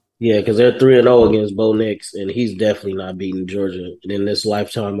smacking. Yeah, because they're 3-0 against Bo Nix, and he's definitely not beating Georgia in this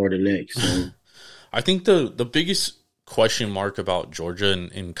lifetime or the next. So. I think the biggest question mark about Georgia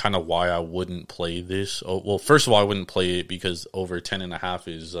and kind of why I wouldn't play this. Oh, well, first of all, I wouldn't play it because over 10.5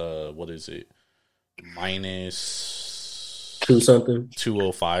 is what is it? Minus 2-something.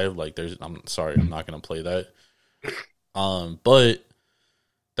 205. Like I'm sorry, I'm not gonna play that. But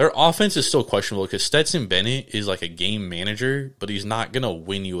their offense is still questionable because Stetson Bennett is like a game manager, but he's not gonna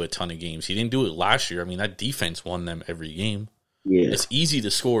win you a ton of games. He didn't do it last year. I mean, that defense won them every game. Yeah, it's easy to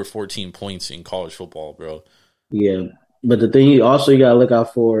score 14 points in college football, bro. Yeah, but the thing you gotta look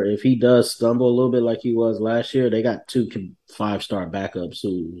out for, if he does stumble a little bit like he was last year, they got 2 5-star backups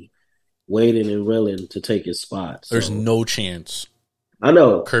who waiting and willing to take his spot. So. There's no chance. I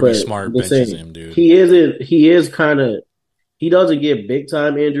know Kirby Smart benches him, dude. He doesn't get big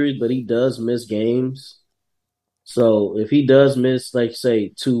time injuries, but he does miss games. So if he does miss, like say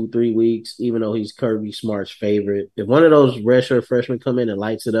 2-3 weeks, even though he's Kirby Smart's favorite, if one of those redshirt freshmen come in and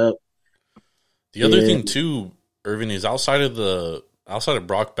lights it up. The other thing too, Irvin, is outside of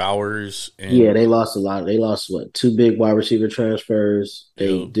Brock Bowers. And they lost a lot. They lost 2 big wide receiver transfers.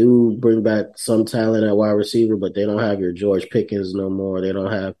 They do bring back some talent at wide receiver, but they don't have your George Pickens no more. They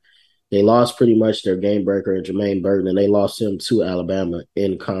lost pretty much their game breaker, Jermaine Burton, and they lost him to Alabama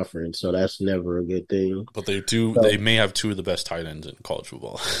in conference. So that's never a good thing. But they may have 2 of the best tight ends in college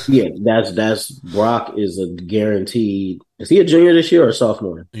football. Yeah, that's Brock is a guaranteed. Is he a junior this year or a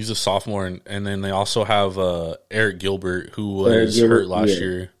sophomore? He's a sophomore, and then they also have Eric Gilbert, who was hurt last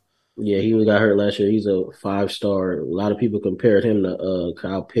year. Yeah, he got hurt last year. He's a 5-star. A lot of people compared him to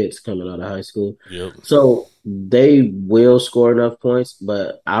Kyle Pitts coming out of high school. Yep. So they will score enough points,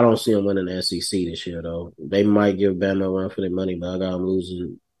 but I don't see them winning the SEC this year, though. They might give Bama a run for their money, but I got them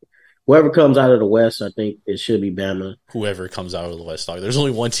losing. Whoever comes out of the West, I think it should be Bama. Whoever comes out of the West, dog. There's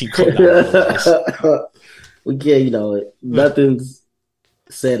only one team coming out of the West. We can't, nothing's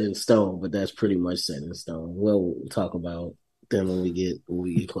set in stone, but that's pretty much set in stone. We'll talk about them when we get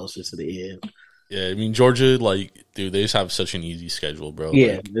closer to the end. Yeah, I mean Georgia, dude, they just have such an easy schedule, bro.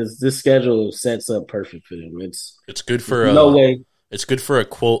 Yeah, this schedule sets up perfect for them. It's good for no way. It's good for a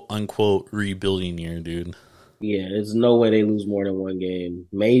quote unquote rebuilding year, dude. Yeah, there's no way they lose more than 1 game.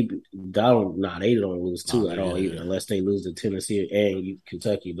 Maybe they don't lose 2 at all either, unless they lose to Tennessee and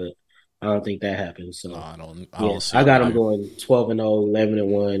Kentucky. But I don't think that happens. So I don't see. I got them going 12-0,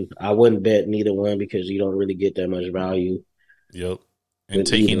 11-1. I wouldn't bet neither one because you don't really get that much value. Yep. And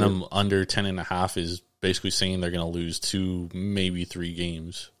taking them under 10.5 is basically saying they're going to lose 2, maybe 3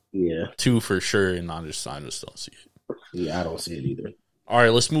 games. Yeah. 2 for sure, and I just don't see it. Yeah, I don't see it either. All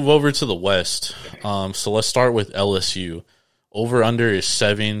right, let's move over to the West. So let's start with LSU. Over under is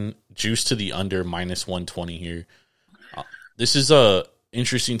 7, juice to the under minus 120 here. This is a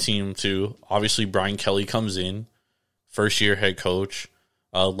interesting team too. Obviously, Brian Kelly comes in, first year head coach.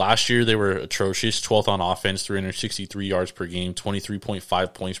 Last year, they were atrocious, 12th on offense, 363 yards per game,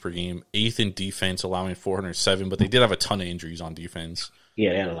 23.5 points per game, 8th in defense, allowing 407, but they did have a ton of injuries on defense.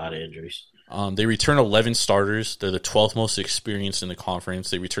 Yeah, they had a lot of injuries. They return 11 starters. They're the 12th most experienced in the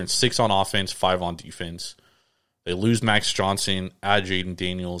conference. They return 6 on offense, 5 on defense. They lose Max Johnson, add Jaden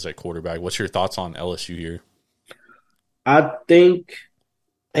Daniels at quarterback. What's your thoughts on LSU here? I think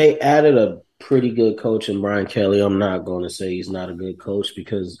they added a pretty good coach in Brian Kelly. I'm not going to say he's not a good coach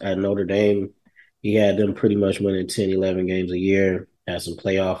because at Notre Dame, he had them pretty much winning 10, 11 games a year, had some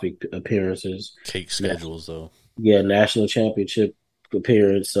playoff appearances. Cake schedules, though. Yeah, national championship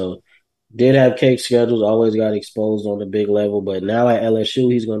appearance. So did have cake schedules, always got exposed on the big level. But now at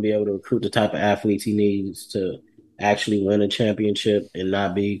LSU, he's going to be able to recruit the type of athletes he needs to actually win a championship and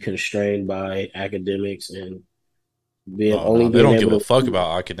not be constrained by academics and they don't give a fuck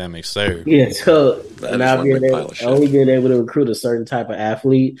about academics there. Yeah, so now only being able to recruit a certain type of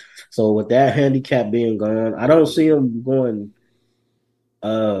athlete. So with that handicap being gone, I don't see them going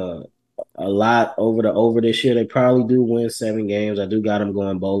a lot over this year. They probably do win 7 games. I do got them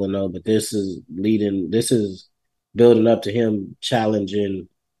going bowling though, but this is building up to him challenging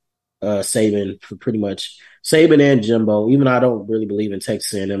Saban for pretty much Saban and Jimbo. Even though I don't really believe in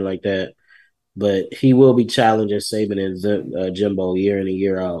Texas A&M like that, but he will be challenging Saban and Jimbo year in and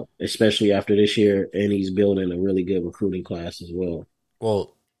year out, especially after this year. And he's building a really good recruiting class as well.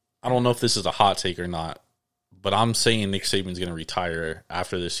 Well, I don't know if this is a hot take or not, but I'm saying Nick Saban's going to retire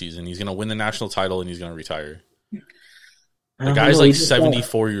after this season. He's going to win the national title and he's going to retire. The guy's like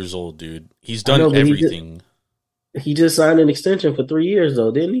 74 years old, dude. He's done everything. He just signed an extension for 3 years,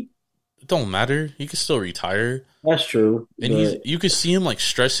 though, didn't he? It don't matter. He could still retire. That's true. And you could see him like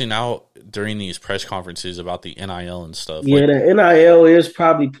stressing out during these press conferences about the NIL and stuff. Yeah, the NIL is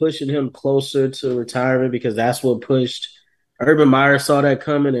probably pushing him closer to retirement because that's what pushed Urban Meyer saw that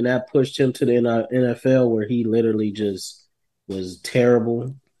coming, and that pushed him to the NFL where he literally just was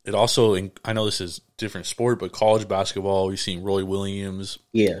terrible. It also, I know this is different sport, but college basketball, we've seen Roy Williams,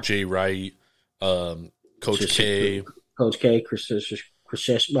 Jay Wright, Coach K. Coach K,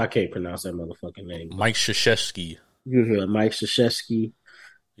 I can't pronounce that motherfucking name. Mike Krzyzewski. Mike Krzyzewski.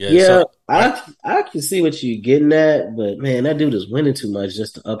 Yeah, so I can see what you're getting at, but man, that dude is winning too much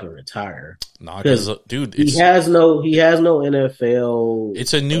just to up and retire. Nah, because dude, he has no NFL.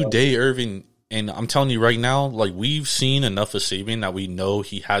 It's a new day, Irving, and I'm telling you right now, like we've seen enough of Saban that we know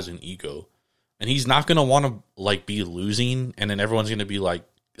he has an ego, and he's not gonna want to like be losing, and then everyone's gonna be like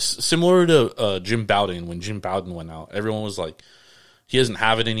similar to Jim Bowden when Jim Bowden went out. Everyone was like, he doesn't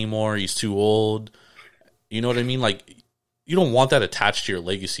have it anymore. He's too old. You know what I mean? Like. You don't want that attached to your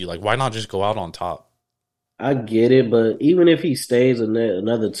legacy. Like, why not just go out on top? I get it, but even if he stays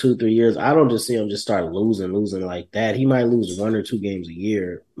another 2-3 years, I don't just see him just start losing like that. He might lose 1 or 2 games a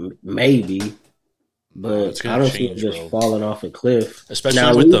year, maybe, but I don't see him just falling off a cliff. Especially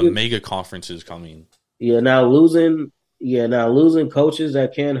now, with the mega conferences coming. Yeah, now losing coaches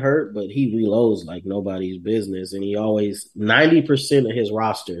that can hurt, but he reloads like nobody's business, and he always 90% of his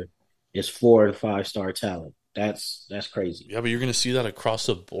roster is 4- and 5-star talent. That's crazy. Yeah, but you're going to see that across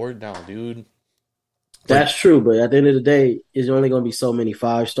the board now, dude. That's true, but at the end of the day, it's only going to be so many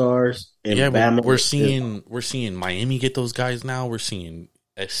 5 stars. And yeah, but we're seeing Miami get those guys now. We're seeing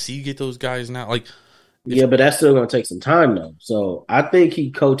SC get those guys now. Like, yeah, but that's still going to take some time, though. So I think he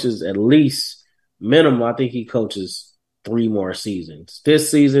coaches at least minimum. I think he coaches 3 more seasons.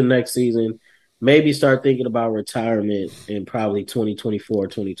 This season, next season, maybe start thinking about retirement in probably 2024,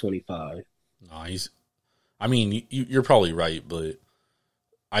 2025. No, I mean, you're probably right, but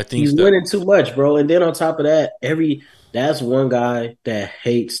I think he's winning too much, bro. And then on top of that, that's one guy that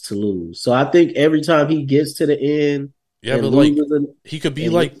hates to lose. So I think every time he gets to the end, but like he could be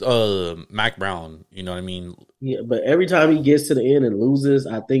like Mac Brown. You know what I mean? Yeah, but every time he gets to the end and loses,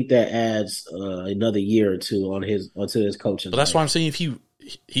 I think that adds another year or two onto his coaching. But that's why I'm saying if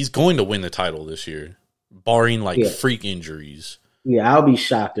he's going to win the title this year, barring like freak injuries. Yeah, I'll be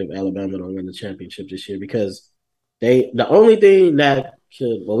shocked if Alabama don't win the championship this year because the only thing that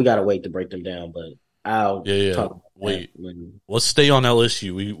we gotta wait to break them down, but I'll talk about wait. Let's stay on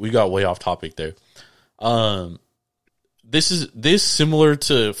LSU. We got way off topic there. This similar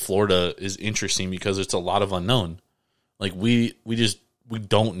to Florida is interesting because it's a lot of unknown. Like we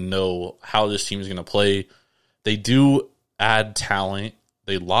don't know how this team is gonna play. They do add talent.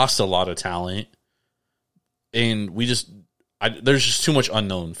 They lost a lot of talent. And there's just too much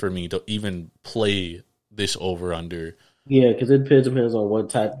unknown for me to even play this over-under. Yeah, because it depends on what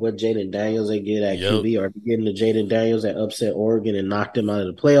Jaden Daniels they get at QB. Are they getting the Jaden Daniels that upset Oregon and knocked them out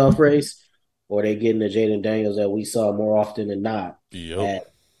of the playoff race? Or are they getting the Jaden Daniels that we saw more often than not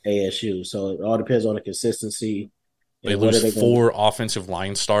at ASU? So it all depends on the consistency. They lose 4 offensive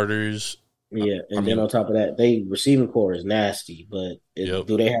line starters. Yeah, and then on top of that, they receiving core is nasty. But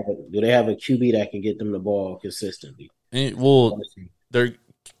do they have a QB that can get them the ball consistently?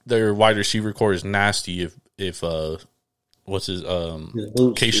 Their wide receiver core is nasty if what's his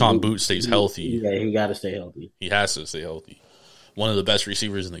Keyshawn Boots stays healthy. Yeah, he got to stay healthy. He has to stay healthy. One of the best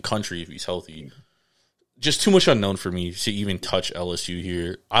receivers in the country if he's healthy. Just too much unknown for me to even touch LSU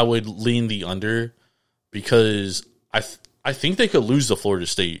here. I would lean the under because I think they could lose to Florida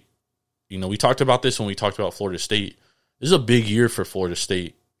State. You know, we talked about this when we talked about Florida State. This is a big year for Florida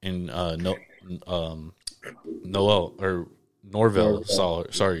State in Norvell.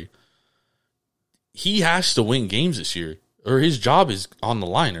 Sorry. He has to win games this year, or his job is on the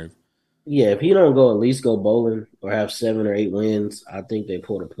line. Yeah, if he don't at least go bowling or have 7 or 8 wins, I think they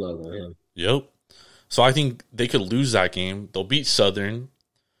pull the plug on him. Yep. So I think they could lose that game. They'll beat Southern.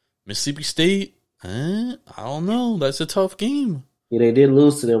 Mississippi State, I don't know. That's a tough game. Yeah, they did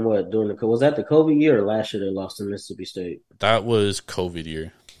lose to them, was that the COVID year or last year they lost to Mississippi State? That was COVID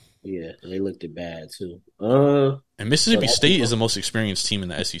year. Yeah, they looked it bad too. And Mississippi State is the most experienced team in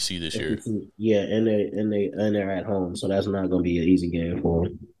the SEC this year. Yeah, and they're at home, so that's not going to be an easy game for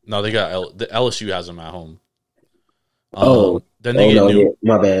them. No, they got the LSU has them at home. Then they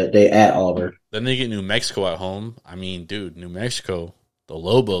my bad. They at Auburn. Then they get New Mexico at home. I mean, dude, New Mexico, the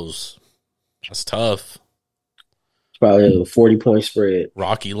Lobos, that's tough. It's probably a 40-point spread.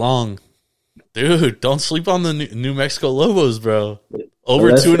 Rocky Long, dude, don't sleep on the New Mexico Lobos, bro.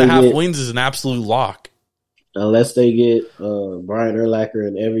 Over 2.5 wins is an absolute lock. Unless they get Brian Urlacher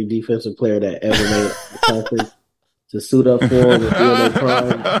and every defensive player that ever made the conference to suit up for them and feel their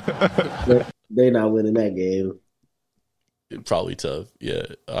prime, they're not winning that game. Probably tough. Yeah.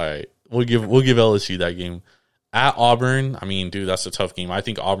 All right. We'll give LSU that game. At Auburn, I mean, dude, that's a tough game. I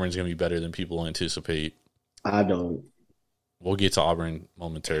think Auburn's going to be better than people anticipate. I don't. We'll get to Auburn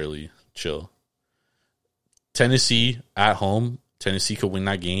momentarily. Chill. Tennessee at home. Tennessee could win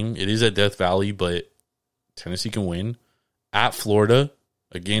that game. It is at Death Valley, but Tennessee can win. At Florida,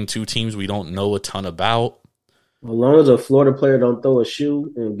 again, two teams we don't know a ton about. As long as a Florida player don't throw a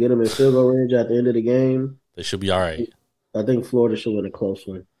shoe and get them in field goal range at the end of the game, they should be all right. I think Florida should win a close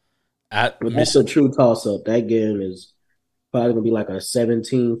one. That's a true toss-up. That game is probably going to be like a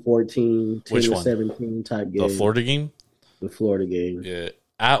 17-14, 10-17 type game. The Florida game? The Florida game. Yeah.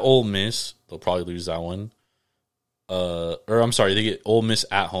 At Ole Miss, they'll probably lose that one. They get Ole Miss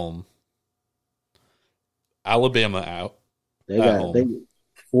at home. Alabama out. They got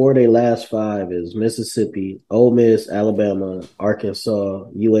 4 of their last 5 is Mississippi, Ole Miss, Alabama, Arkansas,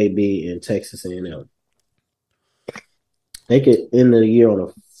 UAB, and Texas A&M. They could end the year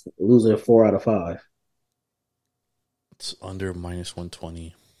on losing 4 out of 5. It's under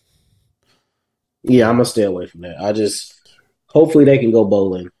 -120. Yeah, I'm gonna stay away from that. Hopefully they can go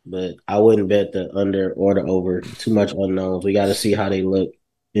bowling, but I wouldn't bet the under or the over. Too much unknowns. We got to see how they look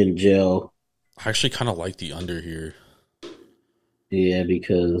in jail. I actually kind of like the under here. Yeah,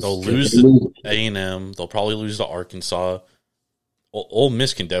 because they'll lose to A&M. They'll probably lose to Arkansas. Ole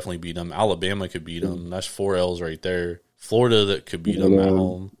Miss can definitely beat them. Alabama could beat them. That's 4 L's right there. Florida that could beat them at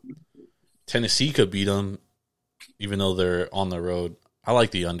home. Tennessee could beat them, even though they're on the road. I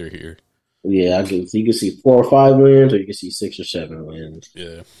like the under here. Yeah, you can see 4 or 5 wins, or you can see 6 or 7 wins.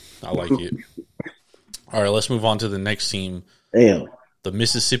 Yeah, I like it. All right, let's move on to the next team. Damn. The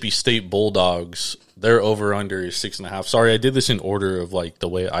Mississippi State Bulldogs. Their over-under is 6.5. Sorry, I did this in order of like the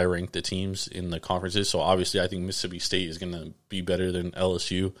way I ranked the teams in the conferences. So obviously, I think Mississippi State is going to be better than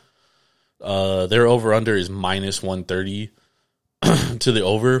LSU. Their over-under is -130 to the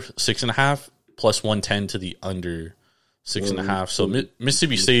over 6.5, plus 110 to the under 6.5. So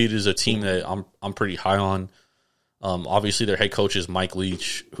Mississippi State is a team that I'm pretty high on. Obviously, their head coach is Mike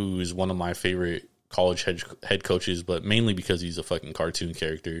Leach, who is one of my favorite college head coaches, but mainly because he's a fucking cartoon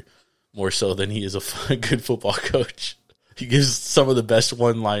character, more so than he is a good football coach. He gives some of the best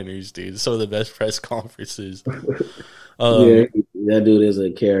one-liners, dude. Some of the best press conferences. Yeah, that dude is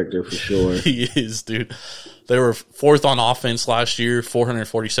a character for sure. He is, dude. They were 4th on offense last year,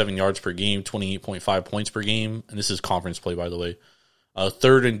 447 yards per game, 28.5 points per game. And this is conference play, by the way.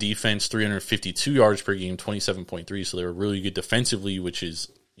 3rd in defense, 352 yards per game, 27.3. So they were really good defensively, which is,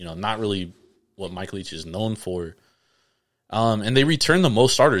 not really what Mike Leach is known for. And they returned the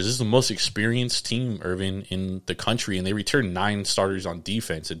most starters. This is the most experienced team, Irvin, in the country. And they returned 9 starters on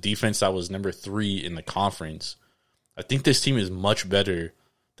defense, a defense that was number 3 in the conference. I think this team is much better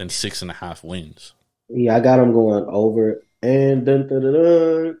than 6.5 wins. Yeah, I got them going over, and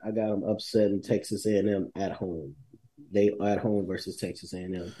I got them upsetting Texas A&M at home. They at home versus Texas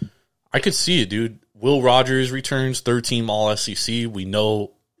A&M. I could see it, dude. Will Rogers returns, 3rd team All-SEC. We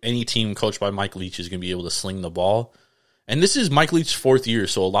know any team coached by Mike Leach is going to be able to sling the ball. And this is Mike Leach's 4th year,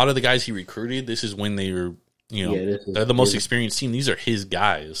 so a lot of the guys he recruited, this is when they were, they're the most experienced team. These are his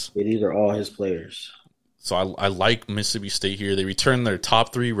guys. Yeah, these are all his players. So I like Mississippi State here. They return their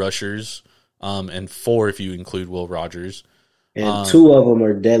top 3 rushers, and 4 if you include Will Rogers. And 2 of them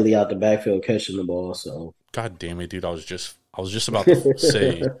are deadly out the backfield catching the ball. So God damn it, dude! I was just about to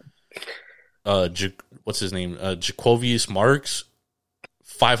say, what's his name? Jacovius Marks,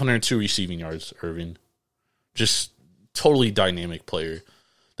 502 receiving yards. Irvin, just totally dynamic player.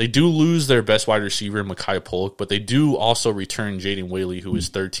 They do lose their best wide receiver, Mekhi Polk, but they do also return Jaden Whaley, who was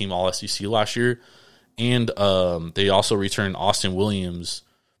 3rd team All-SEC last year. And they also return Austin Williams.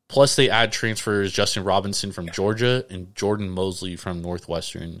 Plus, they add transfers Justin Robinson from Georgia and Jordan Mosley from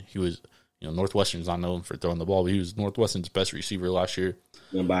Northwestern. He was, Northwestern's not known for throwing the ball, but he was Northwestern's best receiver last year.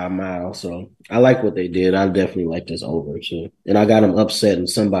 By a mile. So I like what they did. I definitely like this over, too. And I got them upsetting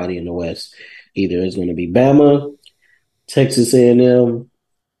somebody in the West. Either it's going to be Bama, Texas A&M,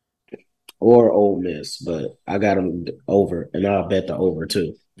 or Ole Miss, but I got them over, and I'll bet the over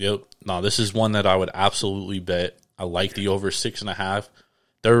too. Yep. No, this is one that I would absolutely bet. I like the over 6.5.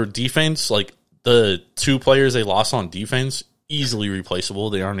 Their defense, like the two players they lost on defense, easily replaceable.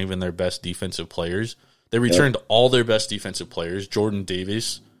 They aren't even their best defensive players. They returned all their best defensive players. Jordan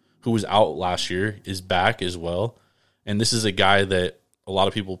Davis, who was out last year, is back as well. And this is a guy that a lot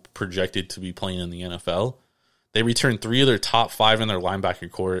of people projected to be playing in the NFL. They returned 3 of their top 5 in their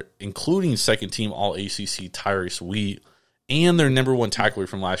linebacker core, including second-team All-ACC Tyrese Wheat and their number 1 tackler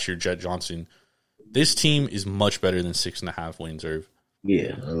from last year, Jet Johnson. This team is much better than 6.5 wins, Irv.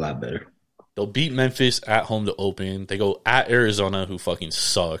 Yeah, a lot better. They'll beat Memphis at home to open. They go at Arizona, who fucking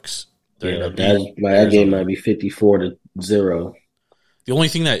sucks. That game might be 54-0. The only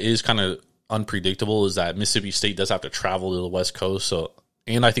thing that is kind of unpredictable is that Mississippi State does have to travel to the West Coast.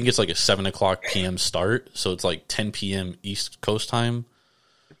 And I think it's like a 7 o'clock p.m. start. So it's like 10 p.m. East Coast time.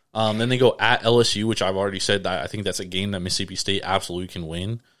 Then they go at LSU, which I've already said that I think that's a game that Mississippi State absolutely can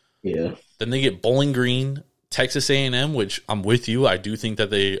win. Yeah. Then they get Bowling Green, Texas A&M, which I'm with you. I do think that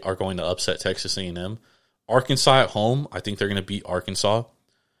they are going to upset Texas A&M. Arkansas at home. I think they're going to beat Arkansas.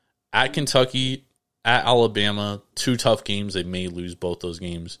 At Kentucky, at Alabama, 2 tough games. They may lose both those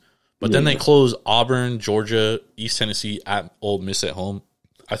games. But then they close Auburn, Georgia, East Tennessee, at Ole Miss at home.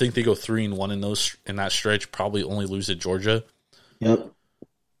 I think they go 3-1 in that stretch. Probably only lose at Georgia. Yep.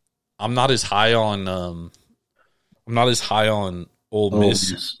 I'm not as high on Ole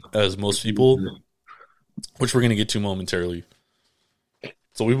Miss as most people, which we're going to get to momentarily.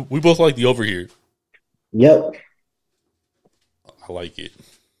 So we both like the over here. Yep. I like it.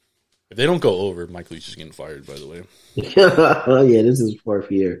 If they don't go over, Mike Leach is getting fired, by the way. Yeah, this is his 4th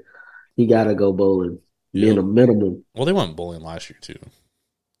year. He got to go bowling. Being a minimum. Well, they went bowling last year, too.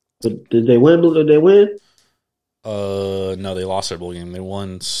 But did they win? Did they win? No, they lost their bowl game. They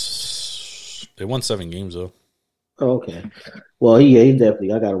won 7 games, though. Oh, okay. Well, he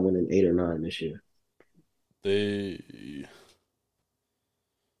definitely. I got to win in 8 or 9 this year. They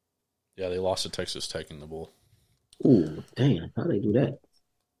lost to Texas Tech in the bowl. Ooh, damn! How they do that?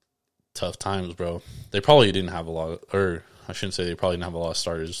 Tough times, bro. They probably didn't have a lot, or I shouldn't say they probably didn't have a lot of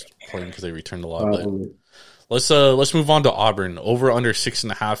starters playing because they returned a lot. But let's move on to Auburn. Over under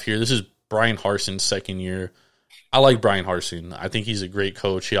 6.5 here. This is Brian Harson's second year. I like Brian Harsin. I think he's a great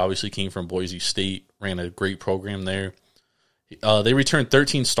coach. He obviously came from Boise State, ran a great program there. They returned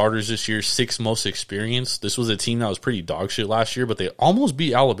 13 starters this year, 6 most experienced. This was a team that was pretty dog shit last year, but they almost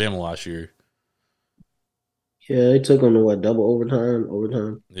beat Alabama last year. Yeah, they took them to double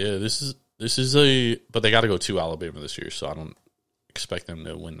overtime. Yeah, this is but they got to go to Alabama this year, so I don't expect them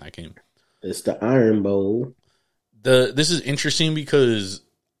to win that game. It's the Iron Bowl. This is interesting because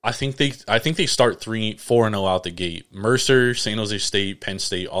I think they start 4-0 out the gate. Mercer, San Jose State, Penn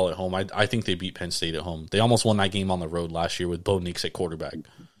State, all at home. I think they beat Penn State at home. They almost won that game on the road last year with Bo Nix at quarterback.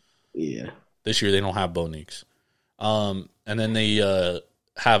 Yeah. This year they don't have Bo Nix. And then they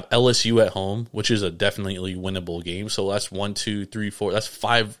have LSU at home, which is a definitely winnable game. So that's 1, 2, 3, 4. That's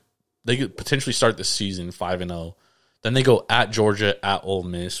 5. They could potentially start the season 5-0. Then they go at Georgia, at Ole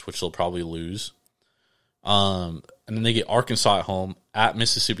Miss, which they'll probably lose. And then they get Arkansas at home, at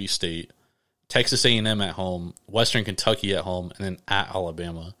Mississippi State, Texas A&M at home, Western Kentucky at home, and then at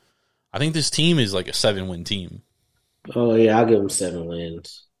Alabama. I think this team is like a 7-win team. Oh, yeah, I'll give them 7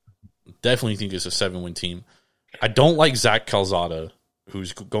 wins. Definitely think it's a 7-win team. I don't like Zach Calzada,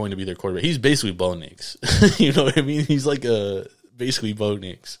 who's going to be their quarterback. He's basically Bo Nix. You know what I mean? He's like basically Bo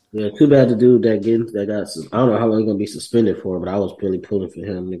Nix. Yeah, too bad the dude that got I don't know how long he's going to be suspended for, but I was really pulling for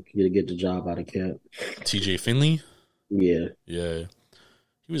him to get the job out of camp. TJ Finley? Yeah. Yeah.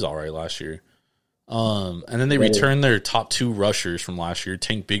 He was all right last year. And then they return their top 2 rushers from last year,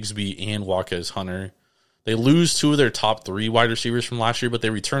 Tank Bigsby and Waquez Hunter. They lose 2 of their top 3 wide receivers from last year, but they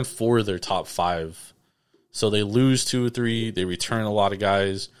return 4 of their top 5. So they lose 2 or 3. They return a lot of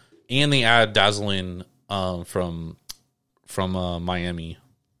guys, and they add Dazzlin from Miami.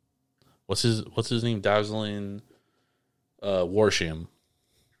 What's his name? Dazzlin Warsham.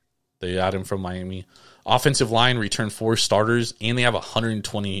 They add him from Miami. Offensive line returned 4 starters, and they have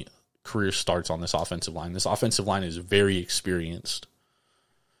 120 career starts on this offensive line. This offensive line is very experienced.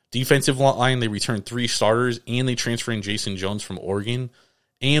 Defensive line, they returned 3 starters, and they transfer in Jason Jones from Oregon,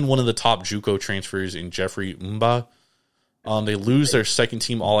 and one of the top JUCO transfers in Jeffrey Umba. They lose their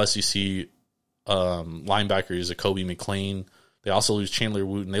second-team All-SEC linebackers, Kobe McLean. They also lose Chandler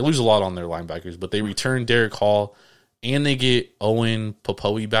Wooten. They lose a lot on their linebackers, but they return Derek Hall, and they get Owen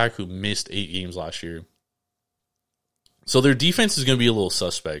Popoe back, who missed 8 games last year. So their defense is going to be a little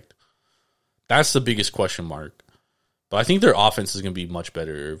suspect. That's the biggest question mark. But I think their offense is going to be much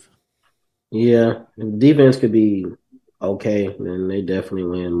better, Irv. Yeah, if defense could be okay, then they definitely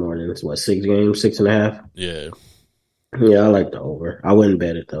win more than what 6 games, 6.5. Yeah. Yeah, I like the over. I wouldn't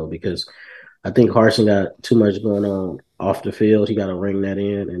bet it though because I think Harson got too much going on off the field. He got to ring that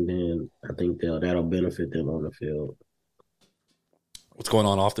in, and then I think that'll benefit them on the field. What's going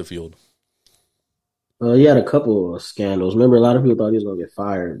on off the field? He had a couple of scandals. Remember, a lot of people thought he was gonna get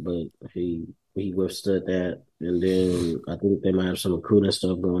fired, but he withstood that. And then I think they might have some recruiting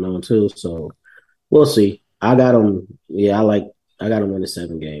stuff going on too. So we'll see. I got him. Yeah, I got him winning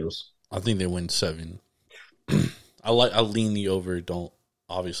 7 games. I think they win 7. I lean the over. Don't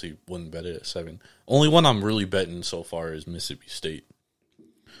obviously wouldn't bet it at 7. Only one I'm really betting so far is Mississippi State.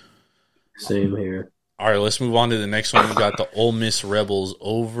 Same here. All right, let's move on to the next one. We got the Ole Miss Rebels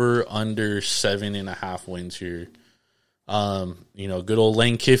over under 7.5 wins here. Good old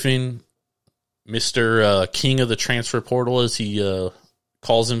Lane Kiffin, Mr. King of the transfer portal, as he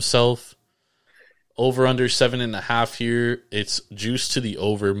calls himself. Over under 7.5 here. It's juiced to the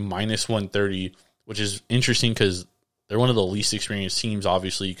over -130, which is interesting because they're one of the least experienced teams,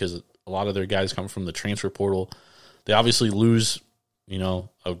 obviously, because a lot of their guys come from the transfer portal. They obviously lose,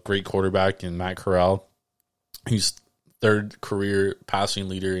 a great quarterback in Matt Corral. He's third career passing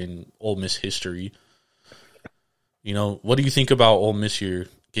leader in Ole Miss history. What do you think about Ole Miss here?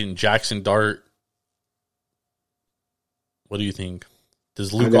 Getting Jackson Dart. What do you think?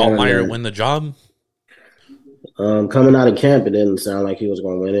 Does Luke Altmaier win the job? Coming out of camp, it didn't sound like he was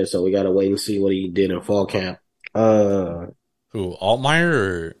going to win it, so we got to wait and see what he did in fall camp. Who, Altmaier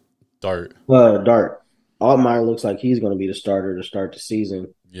or Dart? Dart. Altmaier looks like he's going to be the starter to start the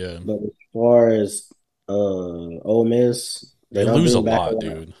season. Yeah. But as far as Ole Miss, they lose a lot,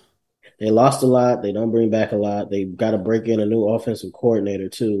 dude. They lost a lot. They don't bring back a lot. They got to break in a new offensive coordinator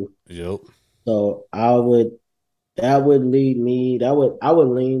too. Yep. So I would lean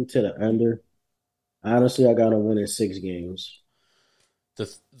to the under. Honestly, I got them winning 6 games. The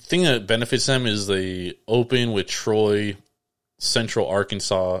thing that benefits them is they open with Troy, Central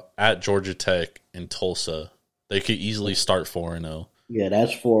Arkansas, at Georgia Tech, and Tulsa. They could easily start 4-0. Yeah,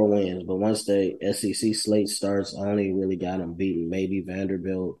 that's 4 wins. But once the SEC slate starts, I only really got them beaten. Maybe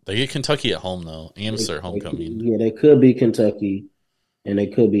Vanderbilt. They get Kentucky at home, though, and it's their homecoming. Yeah, they could be Kentucky, and they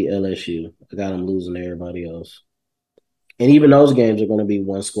could be LSU. I got them losing to everybody else. And even those games are going to be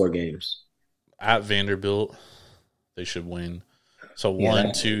 1-score games. At Vanderbilt, they should win. So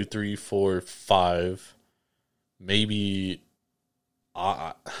 1, 2, 3, 4, 5. Maybe.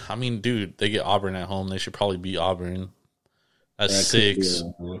 Dude, they get Auburn at home. They should probably beat Auburn. That's 6.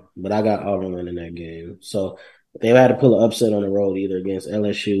 But I got Auburn winning that game. So they had to pull an upset on the road either against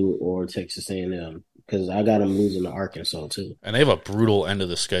LSU or Texas A&M because I got them losing to Arkansas too. And they have a brutal end of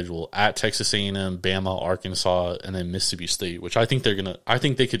the schedule at Texas A&M, Bama, Arkansas, and then Mississippi State, which I think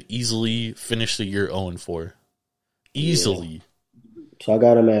they could easily finish the year 0-4. Easily. Yeah. So I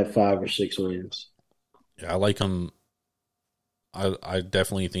got them at 5 or 6 wins. Yeah, I like them. I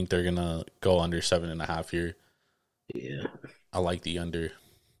definitely think they're gonna go under 7.5 here. Yeah. I like the under.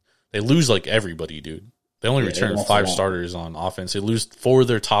 They lose like everybody, dude. They only return 5 starters on offense. They lose 4 of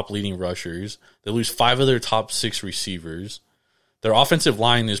their top leading rushers. They lose 5 of their top 6 receivers. Their offensive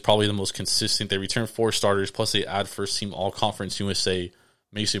line is probably the most consistent. They return 4 starters, plus they add first-team All-Conference USA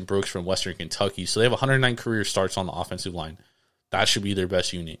Mason Brooks from Western Kentucky. So they have 109 career starts on the offensive line. That should be their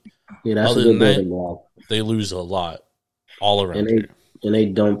best unit. Yeah, that's Other a good building block. They lose a lot all around and they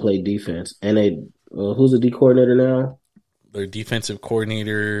don't play defense. And they who's the D coordinator now? Their defensive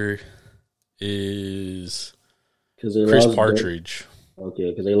coordinator is Chris Partridge. Dirk.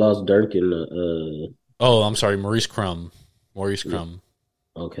 Okay, because they lost Dirk in the. Oh, I'm sorry, Maurice Crum.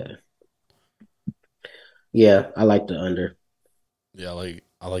 Okay. Yeah, I like the under. Yeah,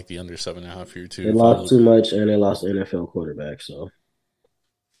 I like the under 7.5 here too. They lost too much, and they lost the NFL quarterback. So,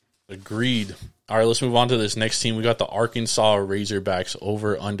 agreed. All right, let's move on to this next team. We got the Arkansas Razorbacks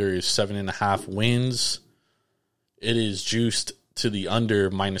over under 7.5 wins. It is juiced to the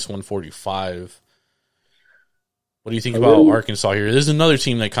under -145. What do you think about Arkansas here? This is another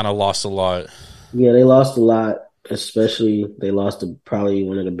team that kind of lost a lot. Yeah, they lost a lot. Especially, they lost to probably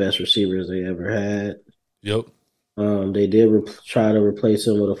one of the best receivers they ever had. Yep. They did try to replace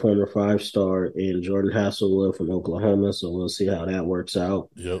him with a former 5-star in Jordan Hasselwood from Oklahoma, so we'll see how that works out.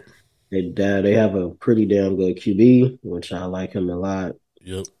 Yep. They have a pretty damn good QB, which I like him a lot.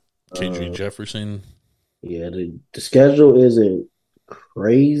 Yep. KJ Jefferson. Yeah, the schedule isn't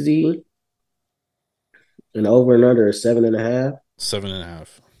crazy. And over and under is 7.5.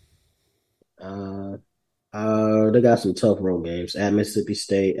 7.5. They got some tough road games at Mississippi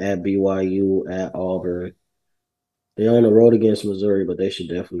State, at BYU, at Auburn. They're on the road against Missouri, but they should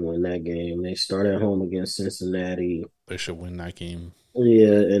definitely win that game. They start at home against Cincinnati. They should win that game.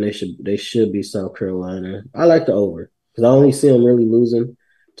 Yeah, and they should be South Carolina. I like the over because I only see them really losing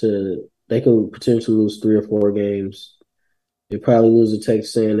to. They could potentially lose 3 or 4 games. They probably lose to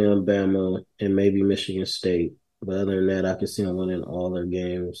Texas A&M, Bama, and maybe Michigan State. But other than that, I can see them winning all their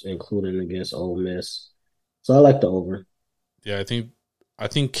games, including against Ole Miss. So I like the over. Yeah, I think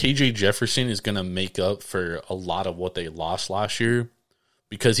KJ Jefferson is going to make up for a lot of what they lost last year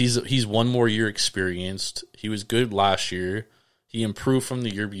because he's one more year experienced. He was good last year. He improved from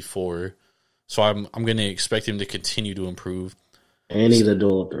the year before. So I'm going to expect him to continue to improve. And he's a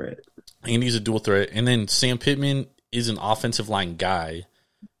dual threat. And then Sam Pittman is an offensive line guy,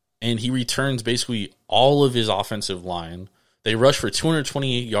 and he returns basically all of his offensive line. They rushed for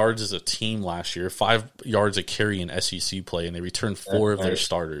 228 yards as a team last year, 5 yards a carry in SEC play, and they returned 4 of their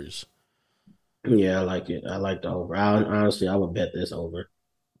starters. Yeah, I like it. I like the over. Honestly, I would bet this over.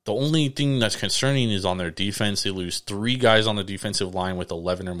 The only thing that's concerning is on their defense. They lose 3 guys on the defensive line with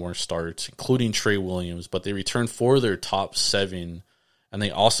 11 or more starts, including Trey Williams, but they return 4 of their top 7, and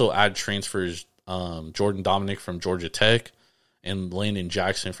they also add transfers Jordan Dominic from Georgia Tech and Landon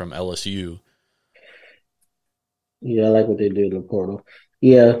Jackson from LSU. Yeah, I like what they do in the portal.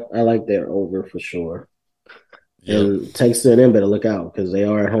 Yeah, I like their over for sure. Yep. And Texas A&M better look out because they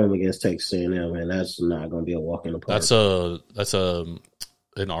are at home against Texas A&M, and that's not going to be a walk in the park. That's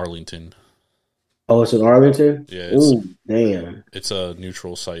in Arlington. Oh, it's in Arlington? Yeah. Ooh, damn. It's a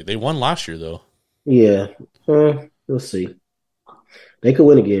neutral site. They won last year, though. Yeah. We'll see. They could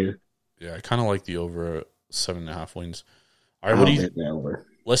win again. Yeah, I kind of like the over 7.5 wins. All right,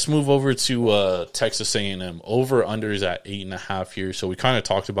 let's move over to Texas A&M. Over under is at 8.5 here. So we kind of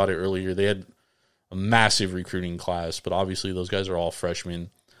talked about it earlier. They had a massive recruiting class, but obviously those guys are all freshmen.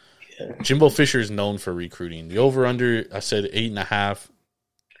 Yeah. Jimbo Fisher is known for recruiting. The over under, I said 8.5.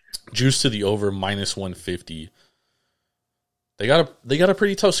 Juice to the over -150. They got a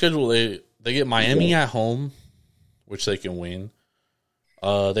pretty tough schedule. They get Miami at home, which they can win.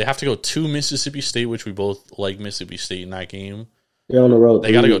 They have to go to Mississippi State, which we both like Mississippi State in that game. They're on the road.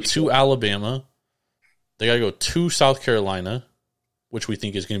 They got to go to Alabama. They got to go to South Carolina, which we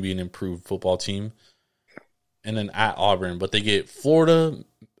think is going to be an improved football team. And then at Auburn. But they get Florida,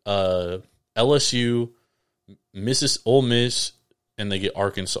 LSU, Ole Miss, and they get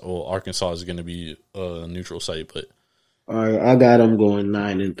Arkansas. Well, Arkansas is going to be a neutral site, but all right, I got them going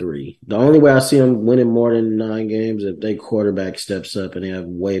 9-3. The only way I see them winning more than 9 games is if their quarterback steps up and they have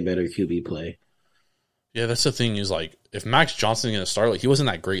way better QB play. Yeah, that's the thing is, like, if Max Johnson's going to start, like, he wasn't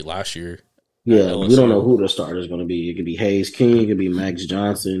that great last year. Yeah, we don't know who the starter is going to be. It could be Hayes King. It could be Max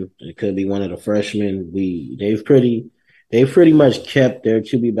Johnson. It could be one of the freshmen. They've pretty much kept their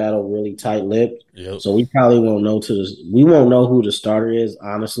QB battle really tight-lipped. Yep. So we probably won't know we won't know who the starter is,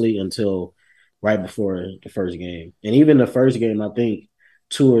 honestly, until right before the first game. And even the first game, I think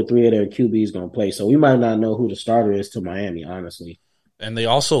 2 or 3 of their QBs going to play. So we might not know who the starter is to Miami, honestly. And they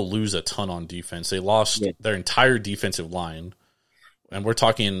also lose a ton on defense. They lost their entire defensive line. And we're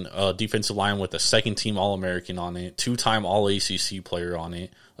talking a defensive line with a second-team All-American on it, 2-time All-ACC player on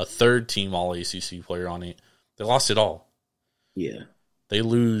it, a third-team All-ACC player on it. They lost it all. Yeah. They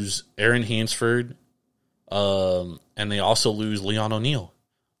lose Aaron Hansford, and they also lose Leon O'Neal.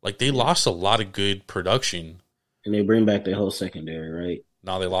 Like, they lost a lot of good production. And they bring back their whole secondary, right?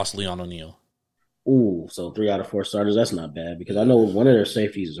 No, they lost Leon O'Neal. Ooh, so 3 out of 4 starters, that's not bad because I know one of their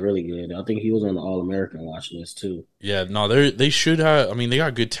safeties is really good. I think he was on the All-American watch list too. Yeah, no, they should have. I mean, they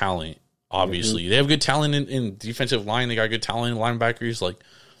got good talent, obviously. They have good talent in defensive line. They got good talent in linebackers.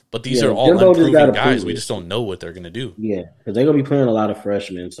 But these are all unproven guys. We just don't know what they're going to do. Yeah, because they're going to be playing a lot of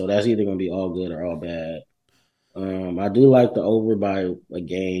freshmen, so that's either going to be all good or all bad. I do like the over by a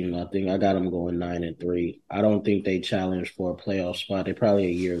game. I think I got them going 9-3. I don't think they challenge for a playoff spot. They're probably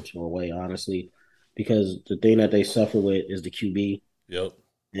a year or 2 away, honestly. Because the thing that they suffer with is the QB. Yep.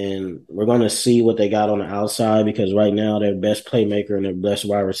 And we're going to see what they got on the outside because right now their best playmaker and their best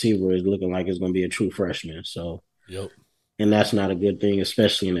wide receiver is looking like it's going to be a true freshman. So, yep. And that's not a good thing,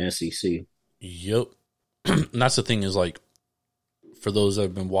 especially in the SEC. Yep. And that's the thing is, like, for those that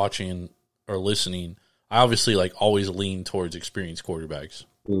have been watching or listening, I obviously, like, always lean towards experienced quarterbacks.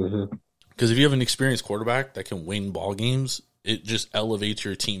 Because if you have an experienced quarterback that can win ball games, it just elevates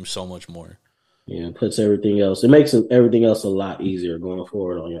your team so much more. Yeah, it puts everything else. It makes everything else a lot easier going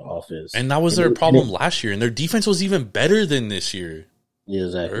forward on your offense. And that was their problem last year. And their defense was even better than this year. Yeah,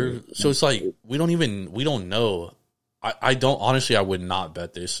 exactly. So it's like, we don't know. I would not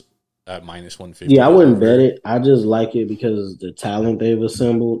bet this. at minus 150. Yeah, I wouldn't bet it. I just like it because the talent they've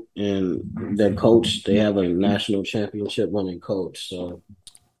assembled and their coach, they have a national championship winning coach. So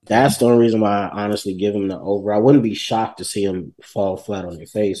that's the only reason why I honestly give him the over. I wouldn't be shocked to see him fall flat on their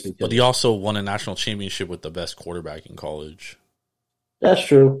face. Because But he also won a national championship with the best quarterback in college. that's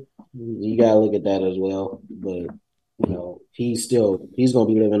true. You got to look at that as well. But, he's going to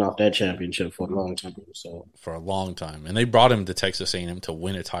be living off that championship for a long time. So For a long time. And they brought him to Texas A&M to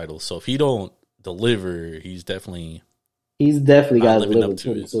win a title. So if he don't deliver, he's definitely got to living live up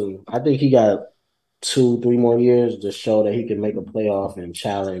to it. too. I think he got 2-3 more years to show that he can make a playoff and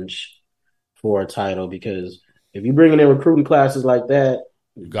challenge for a title. Because if you're bringing in recruiting classes like that,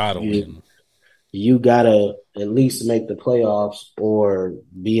 You got to win. You got to at least make the playoffs or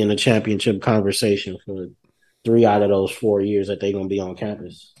be in the championship conversation for 3 out of those 4 years that they're going to be on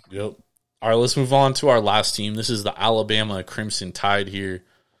campus. Yep. All right, let's move on to our last team. This is the Alabama Crimson Tide here.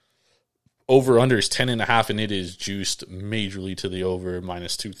 Over-under is 10.5, and it is juiced majorly to the over,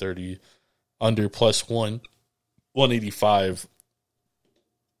 minus 230. Under plus 185.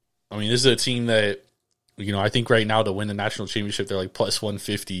 I mean, this is a team that, I think right now to win the national championship, they're like plus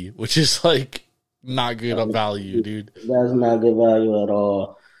 150, which is like not good on value, dude. That's not good value at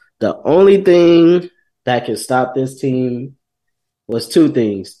all. The only thing that can stop this team was 2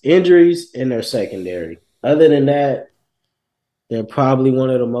 things: injuries and their secondary. Other than that, they're probably one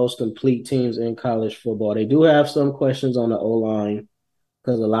of the most complete teams in college football. They do have some questions on the O-line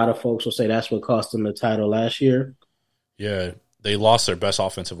because a lot of folks will say that's what cost them the title last year. Yeah, they lost their best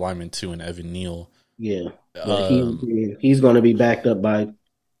offensive lineman too in Evan Neal. Yeah, but he's going to be backed up by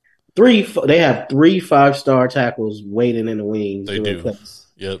 3. They have 3 5-star tackles waiting in the wings. They do.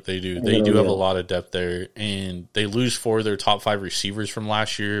 Yep, they do. They do have a lot of depth there, and they lose 4 of their top 5 receivers from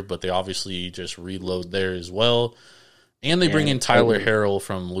last year, but they obviously just reload there as well. And they bring in Tyler Harrell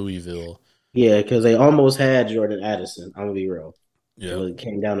from Louisville. Yeah, because they almost had Jordan Addison. I'm going to be real. Yeah. So it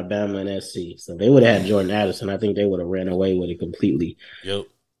came down to Bama and SC. So they would have had Jordan Addison. I think they would have ran away with it completely. Yep.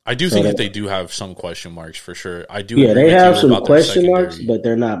 I do think that they do have some question marks for sure. I do. Yeah, they have some question marks, but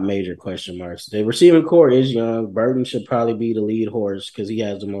they're not major question marks. The receiving core is young. Burton should probably be the lead horse because he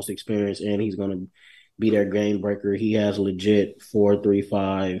has the most experience and he's going to be their game breaker. He has legit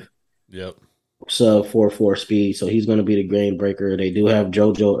 4.35. Yep. Sub 4.4 speed, so he's going to be the game breaker. They do have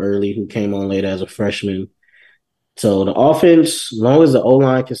JoJo Early, who came on late as a freshman. So the offense, as long as the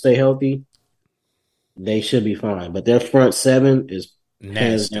O-line can stay healthy, they should be fine. But their front 7 is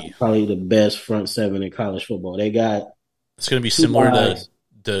nasty. Probably the best front 7 in college football. They got it's going to be similar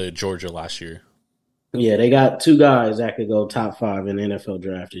to Georgia last year. Yeah, they got 2 guys that could go top 5 in the NFL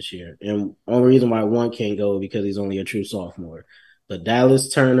draft this year. And only reason why one can't go is because he's only a true sophomore. But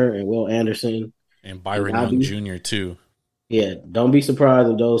Dallas Turner and Will Anderson. And Byron Young Jr. too. Yeah, don't be surprised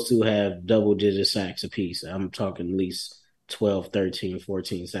if those 2 have double-digit sacks apiece. I'm talking at least 12, 13,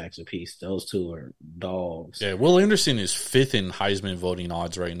 14 sacks apiece. Those 2 are dogs. Yeah, Will Anderson is 5th in Heisman voting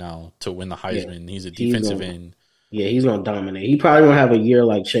odds right now to win the Heisman. Yeah, he's a defensive end. Yeah, he's going to dominate. He probably going to have a year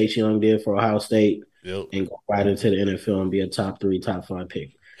like Chase Young did for Ohio State and go right into the NFL and be a top 3, top 5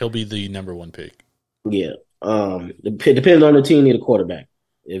 pick. He'll be the number 1 pick. Yeah. It depends on the team need a quarterback.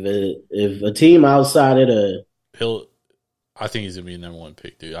 If a team outside of I think he's gonna be the number 1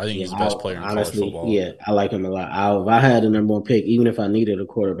 pick, dude. I think he's the best player in college football. Yeah, I like him a lot. If I had the number 1 pick, even if I needed a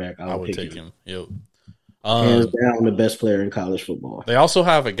quarterback, I would take him. Yep. Hands down, the best player in college football. They also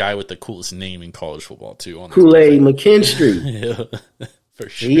have a guy with the coolest name in college football too. Kool-Aid McKinstry. Yeah, for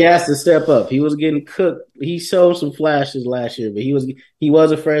sure. He has to step up. He was getting cooked. He showed some flashes last year, but he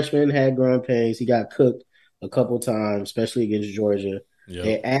was a freshman, had growing pains. He got cooked a couple times, especially against Georgia. Yep.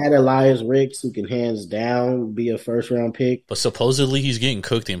 They add Elias Ricks, who can hands down be a first-round pick. But supposedly he's getting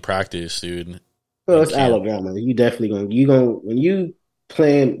cooked in practice, dude. Well, it's Alabama. You definitely when you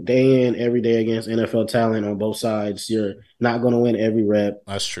playing day in every day against NFL talent on both sides, you're not going to win every rep.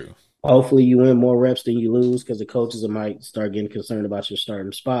 That's true. Hopefully you win more reps than you lose because the coaches might start getting concerned about your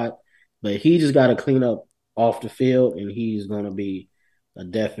starting spot. But he just got to clean up off the field, and he's going to be a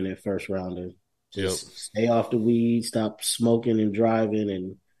definite first-rounder. Just stay off the weed, stop smoking and driving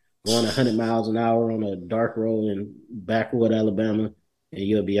and going 100 miles an hour on a dark road in Backwood, Alabama, and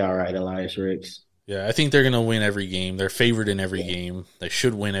you'll be all right, Elias Ricks. Yeah, I think they're going to win every game. They're favored in every game. They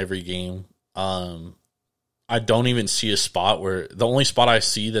should win every game. I don't even see a spot where – the only spot I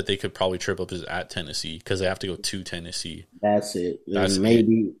see that they could probably trip up is at Tennessee because they have to go to Tennessee. That's it.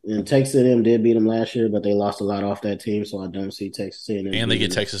 And Texas A&M did beat them last year, but they lost a lot off that team, so I don't see Texas A&M. And they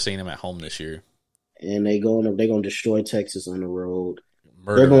get Texas A&M at home this year. And they're going to destroy Texas on the road.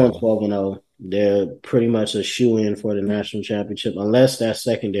 They're going 12-0. they're pretty much a shoe-in for the national championship, unless that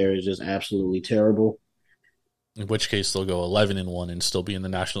secondary is just absolutely terrible. In which case, they'll go 11-1 and still be in the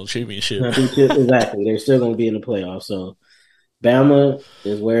national championship. Exactly. They're still going to be in the playoffs. So, Bama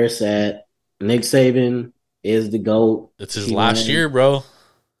is where it's at. Nick Saban is the GOAT. It's his last year, bro.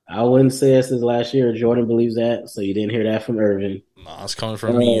 I wouldn't say it's his last year. Jordan believes that, so you didn't hear that from Irvin. No, it's coming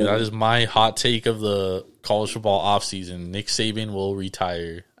from me. That is my hot take of the college football offseason. Nick Saban will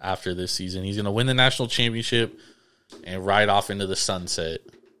retire after this season. He's going to win the national championship and ride off into the sunset.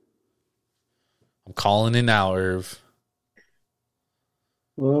 I'm calling it now, Irv.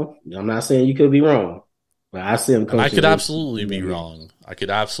 Well, I'm not saying you could be wrong, but I see him coaching. I could absolutely be wrong. I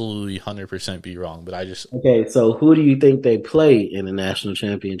could absolutely 100% be wrong, but I just... Okay, so who do you think they play in the national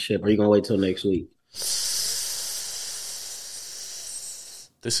championship? Or are you going to wait till next week?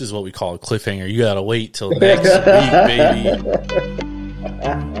 This is what we call a cliffhanger. You got to wait till next week, baby.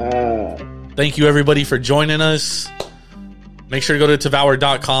 Thank you, everybody, for joining us. Make sure to go to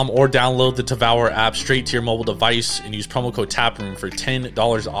Tavour.com or download the Tavour app straight to your mobile device and use promo code TAPROOM for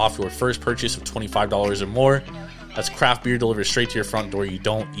 $10 off your first purchase of $25 or more. That's craft beer delivered straight to your front door. You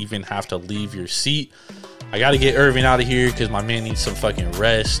don't even have to leave your seat. I got to get Irving out of here because my man needs some fucking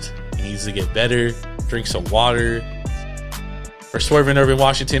rest. He needs to get better, drink some water. For Swerving Irving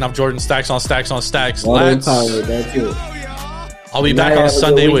Washington, I'm Jordan Stacks on Stacks on Stacks. That's it. I'll be back on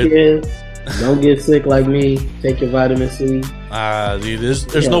Sunday with... Don't get sick like me. Take your vitamin C. Dude,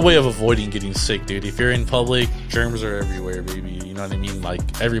 there's no way of avoiding getting sick, dude. If you're in public, germs are everywhere, baby. You know what I mean? Like,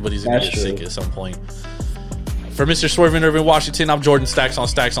 everybody's going to get sick at some point. For Mr. Swerving Irving Washington, I'm Jordan Stacks on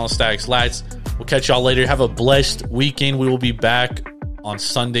Stacks on Stacks. Lads, we'll catch y'all later. Have a blessed weekend. We will be back on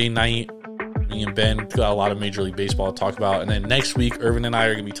Sunday night. Me and Ben got a lot of Major League Baseball to talk about. And then next week, Irvin and I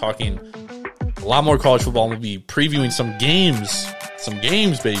are going to be talking a lot more college football. We'll be previewing some games. Some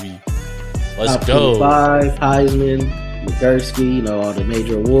games, baby. Let's go. 5, Heisman, Nagurski, all the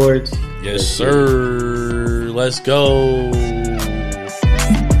major awards. Yes, sir. Let's go.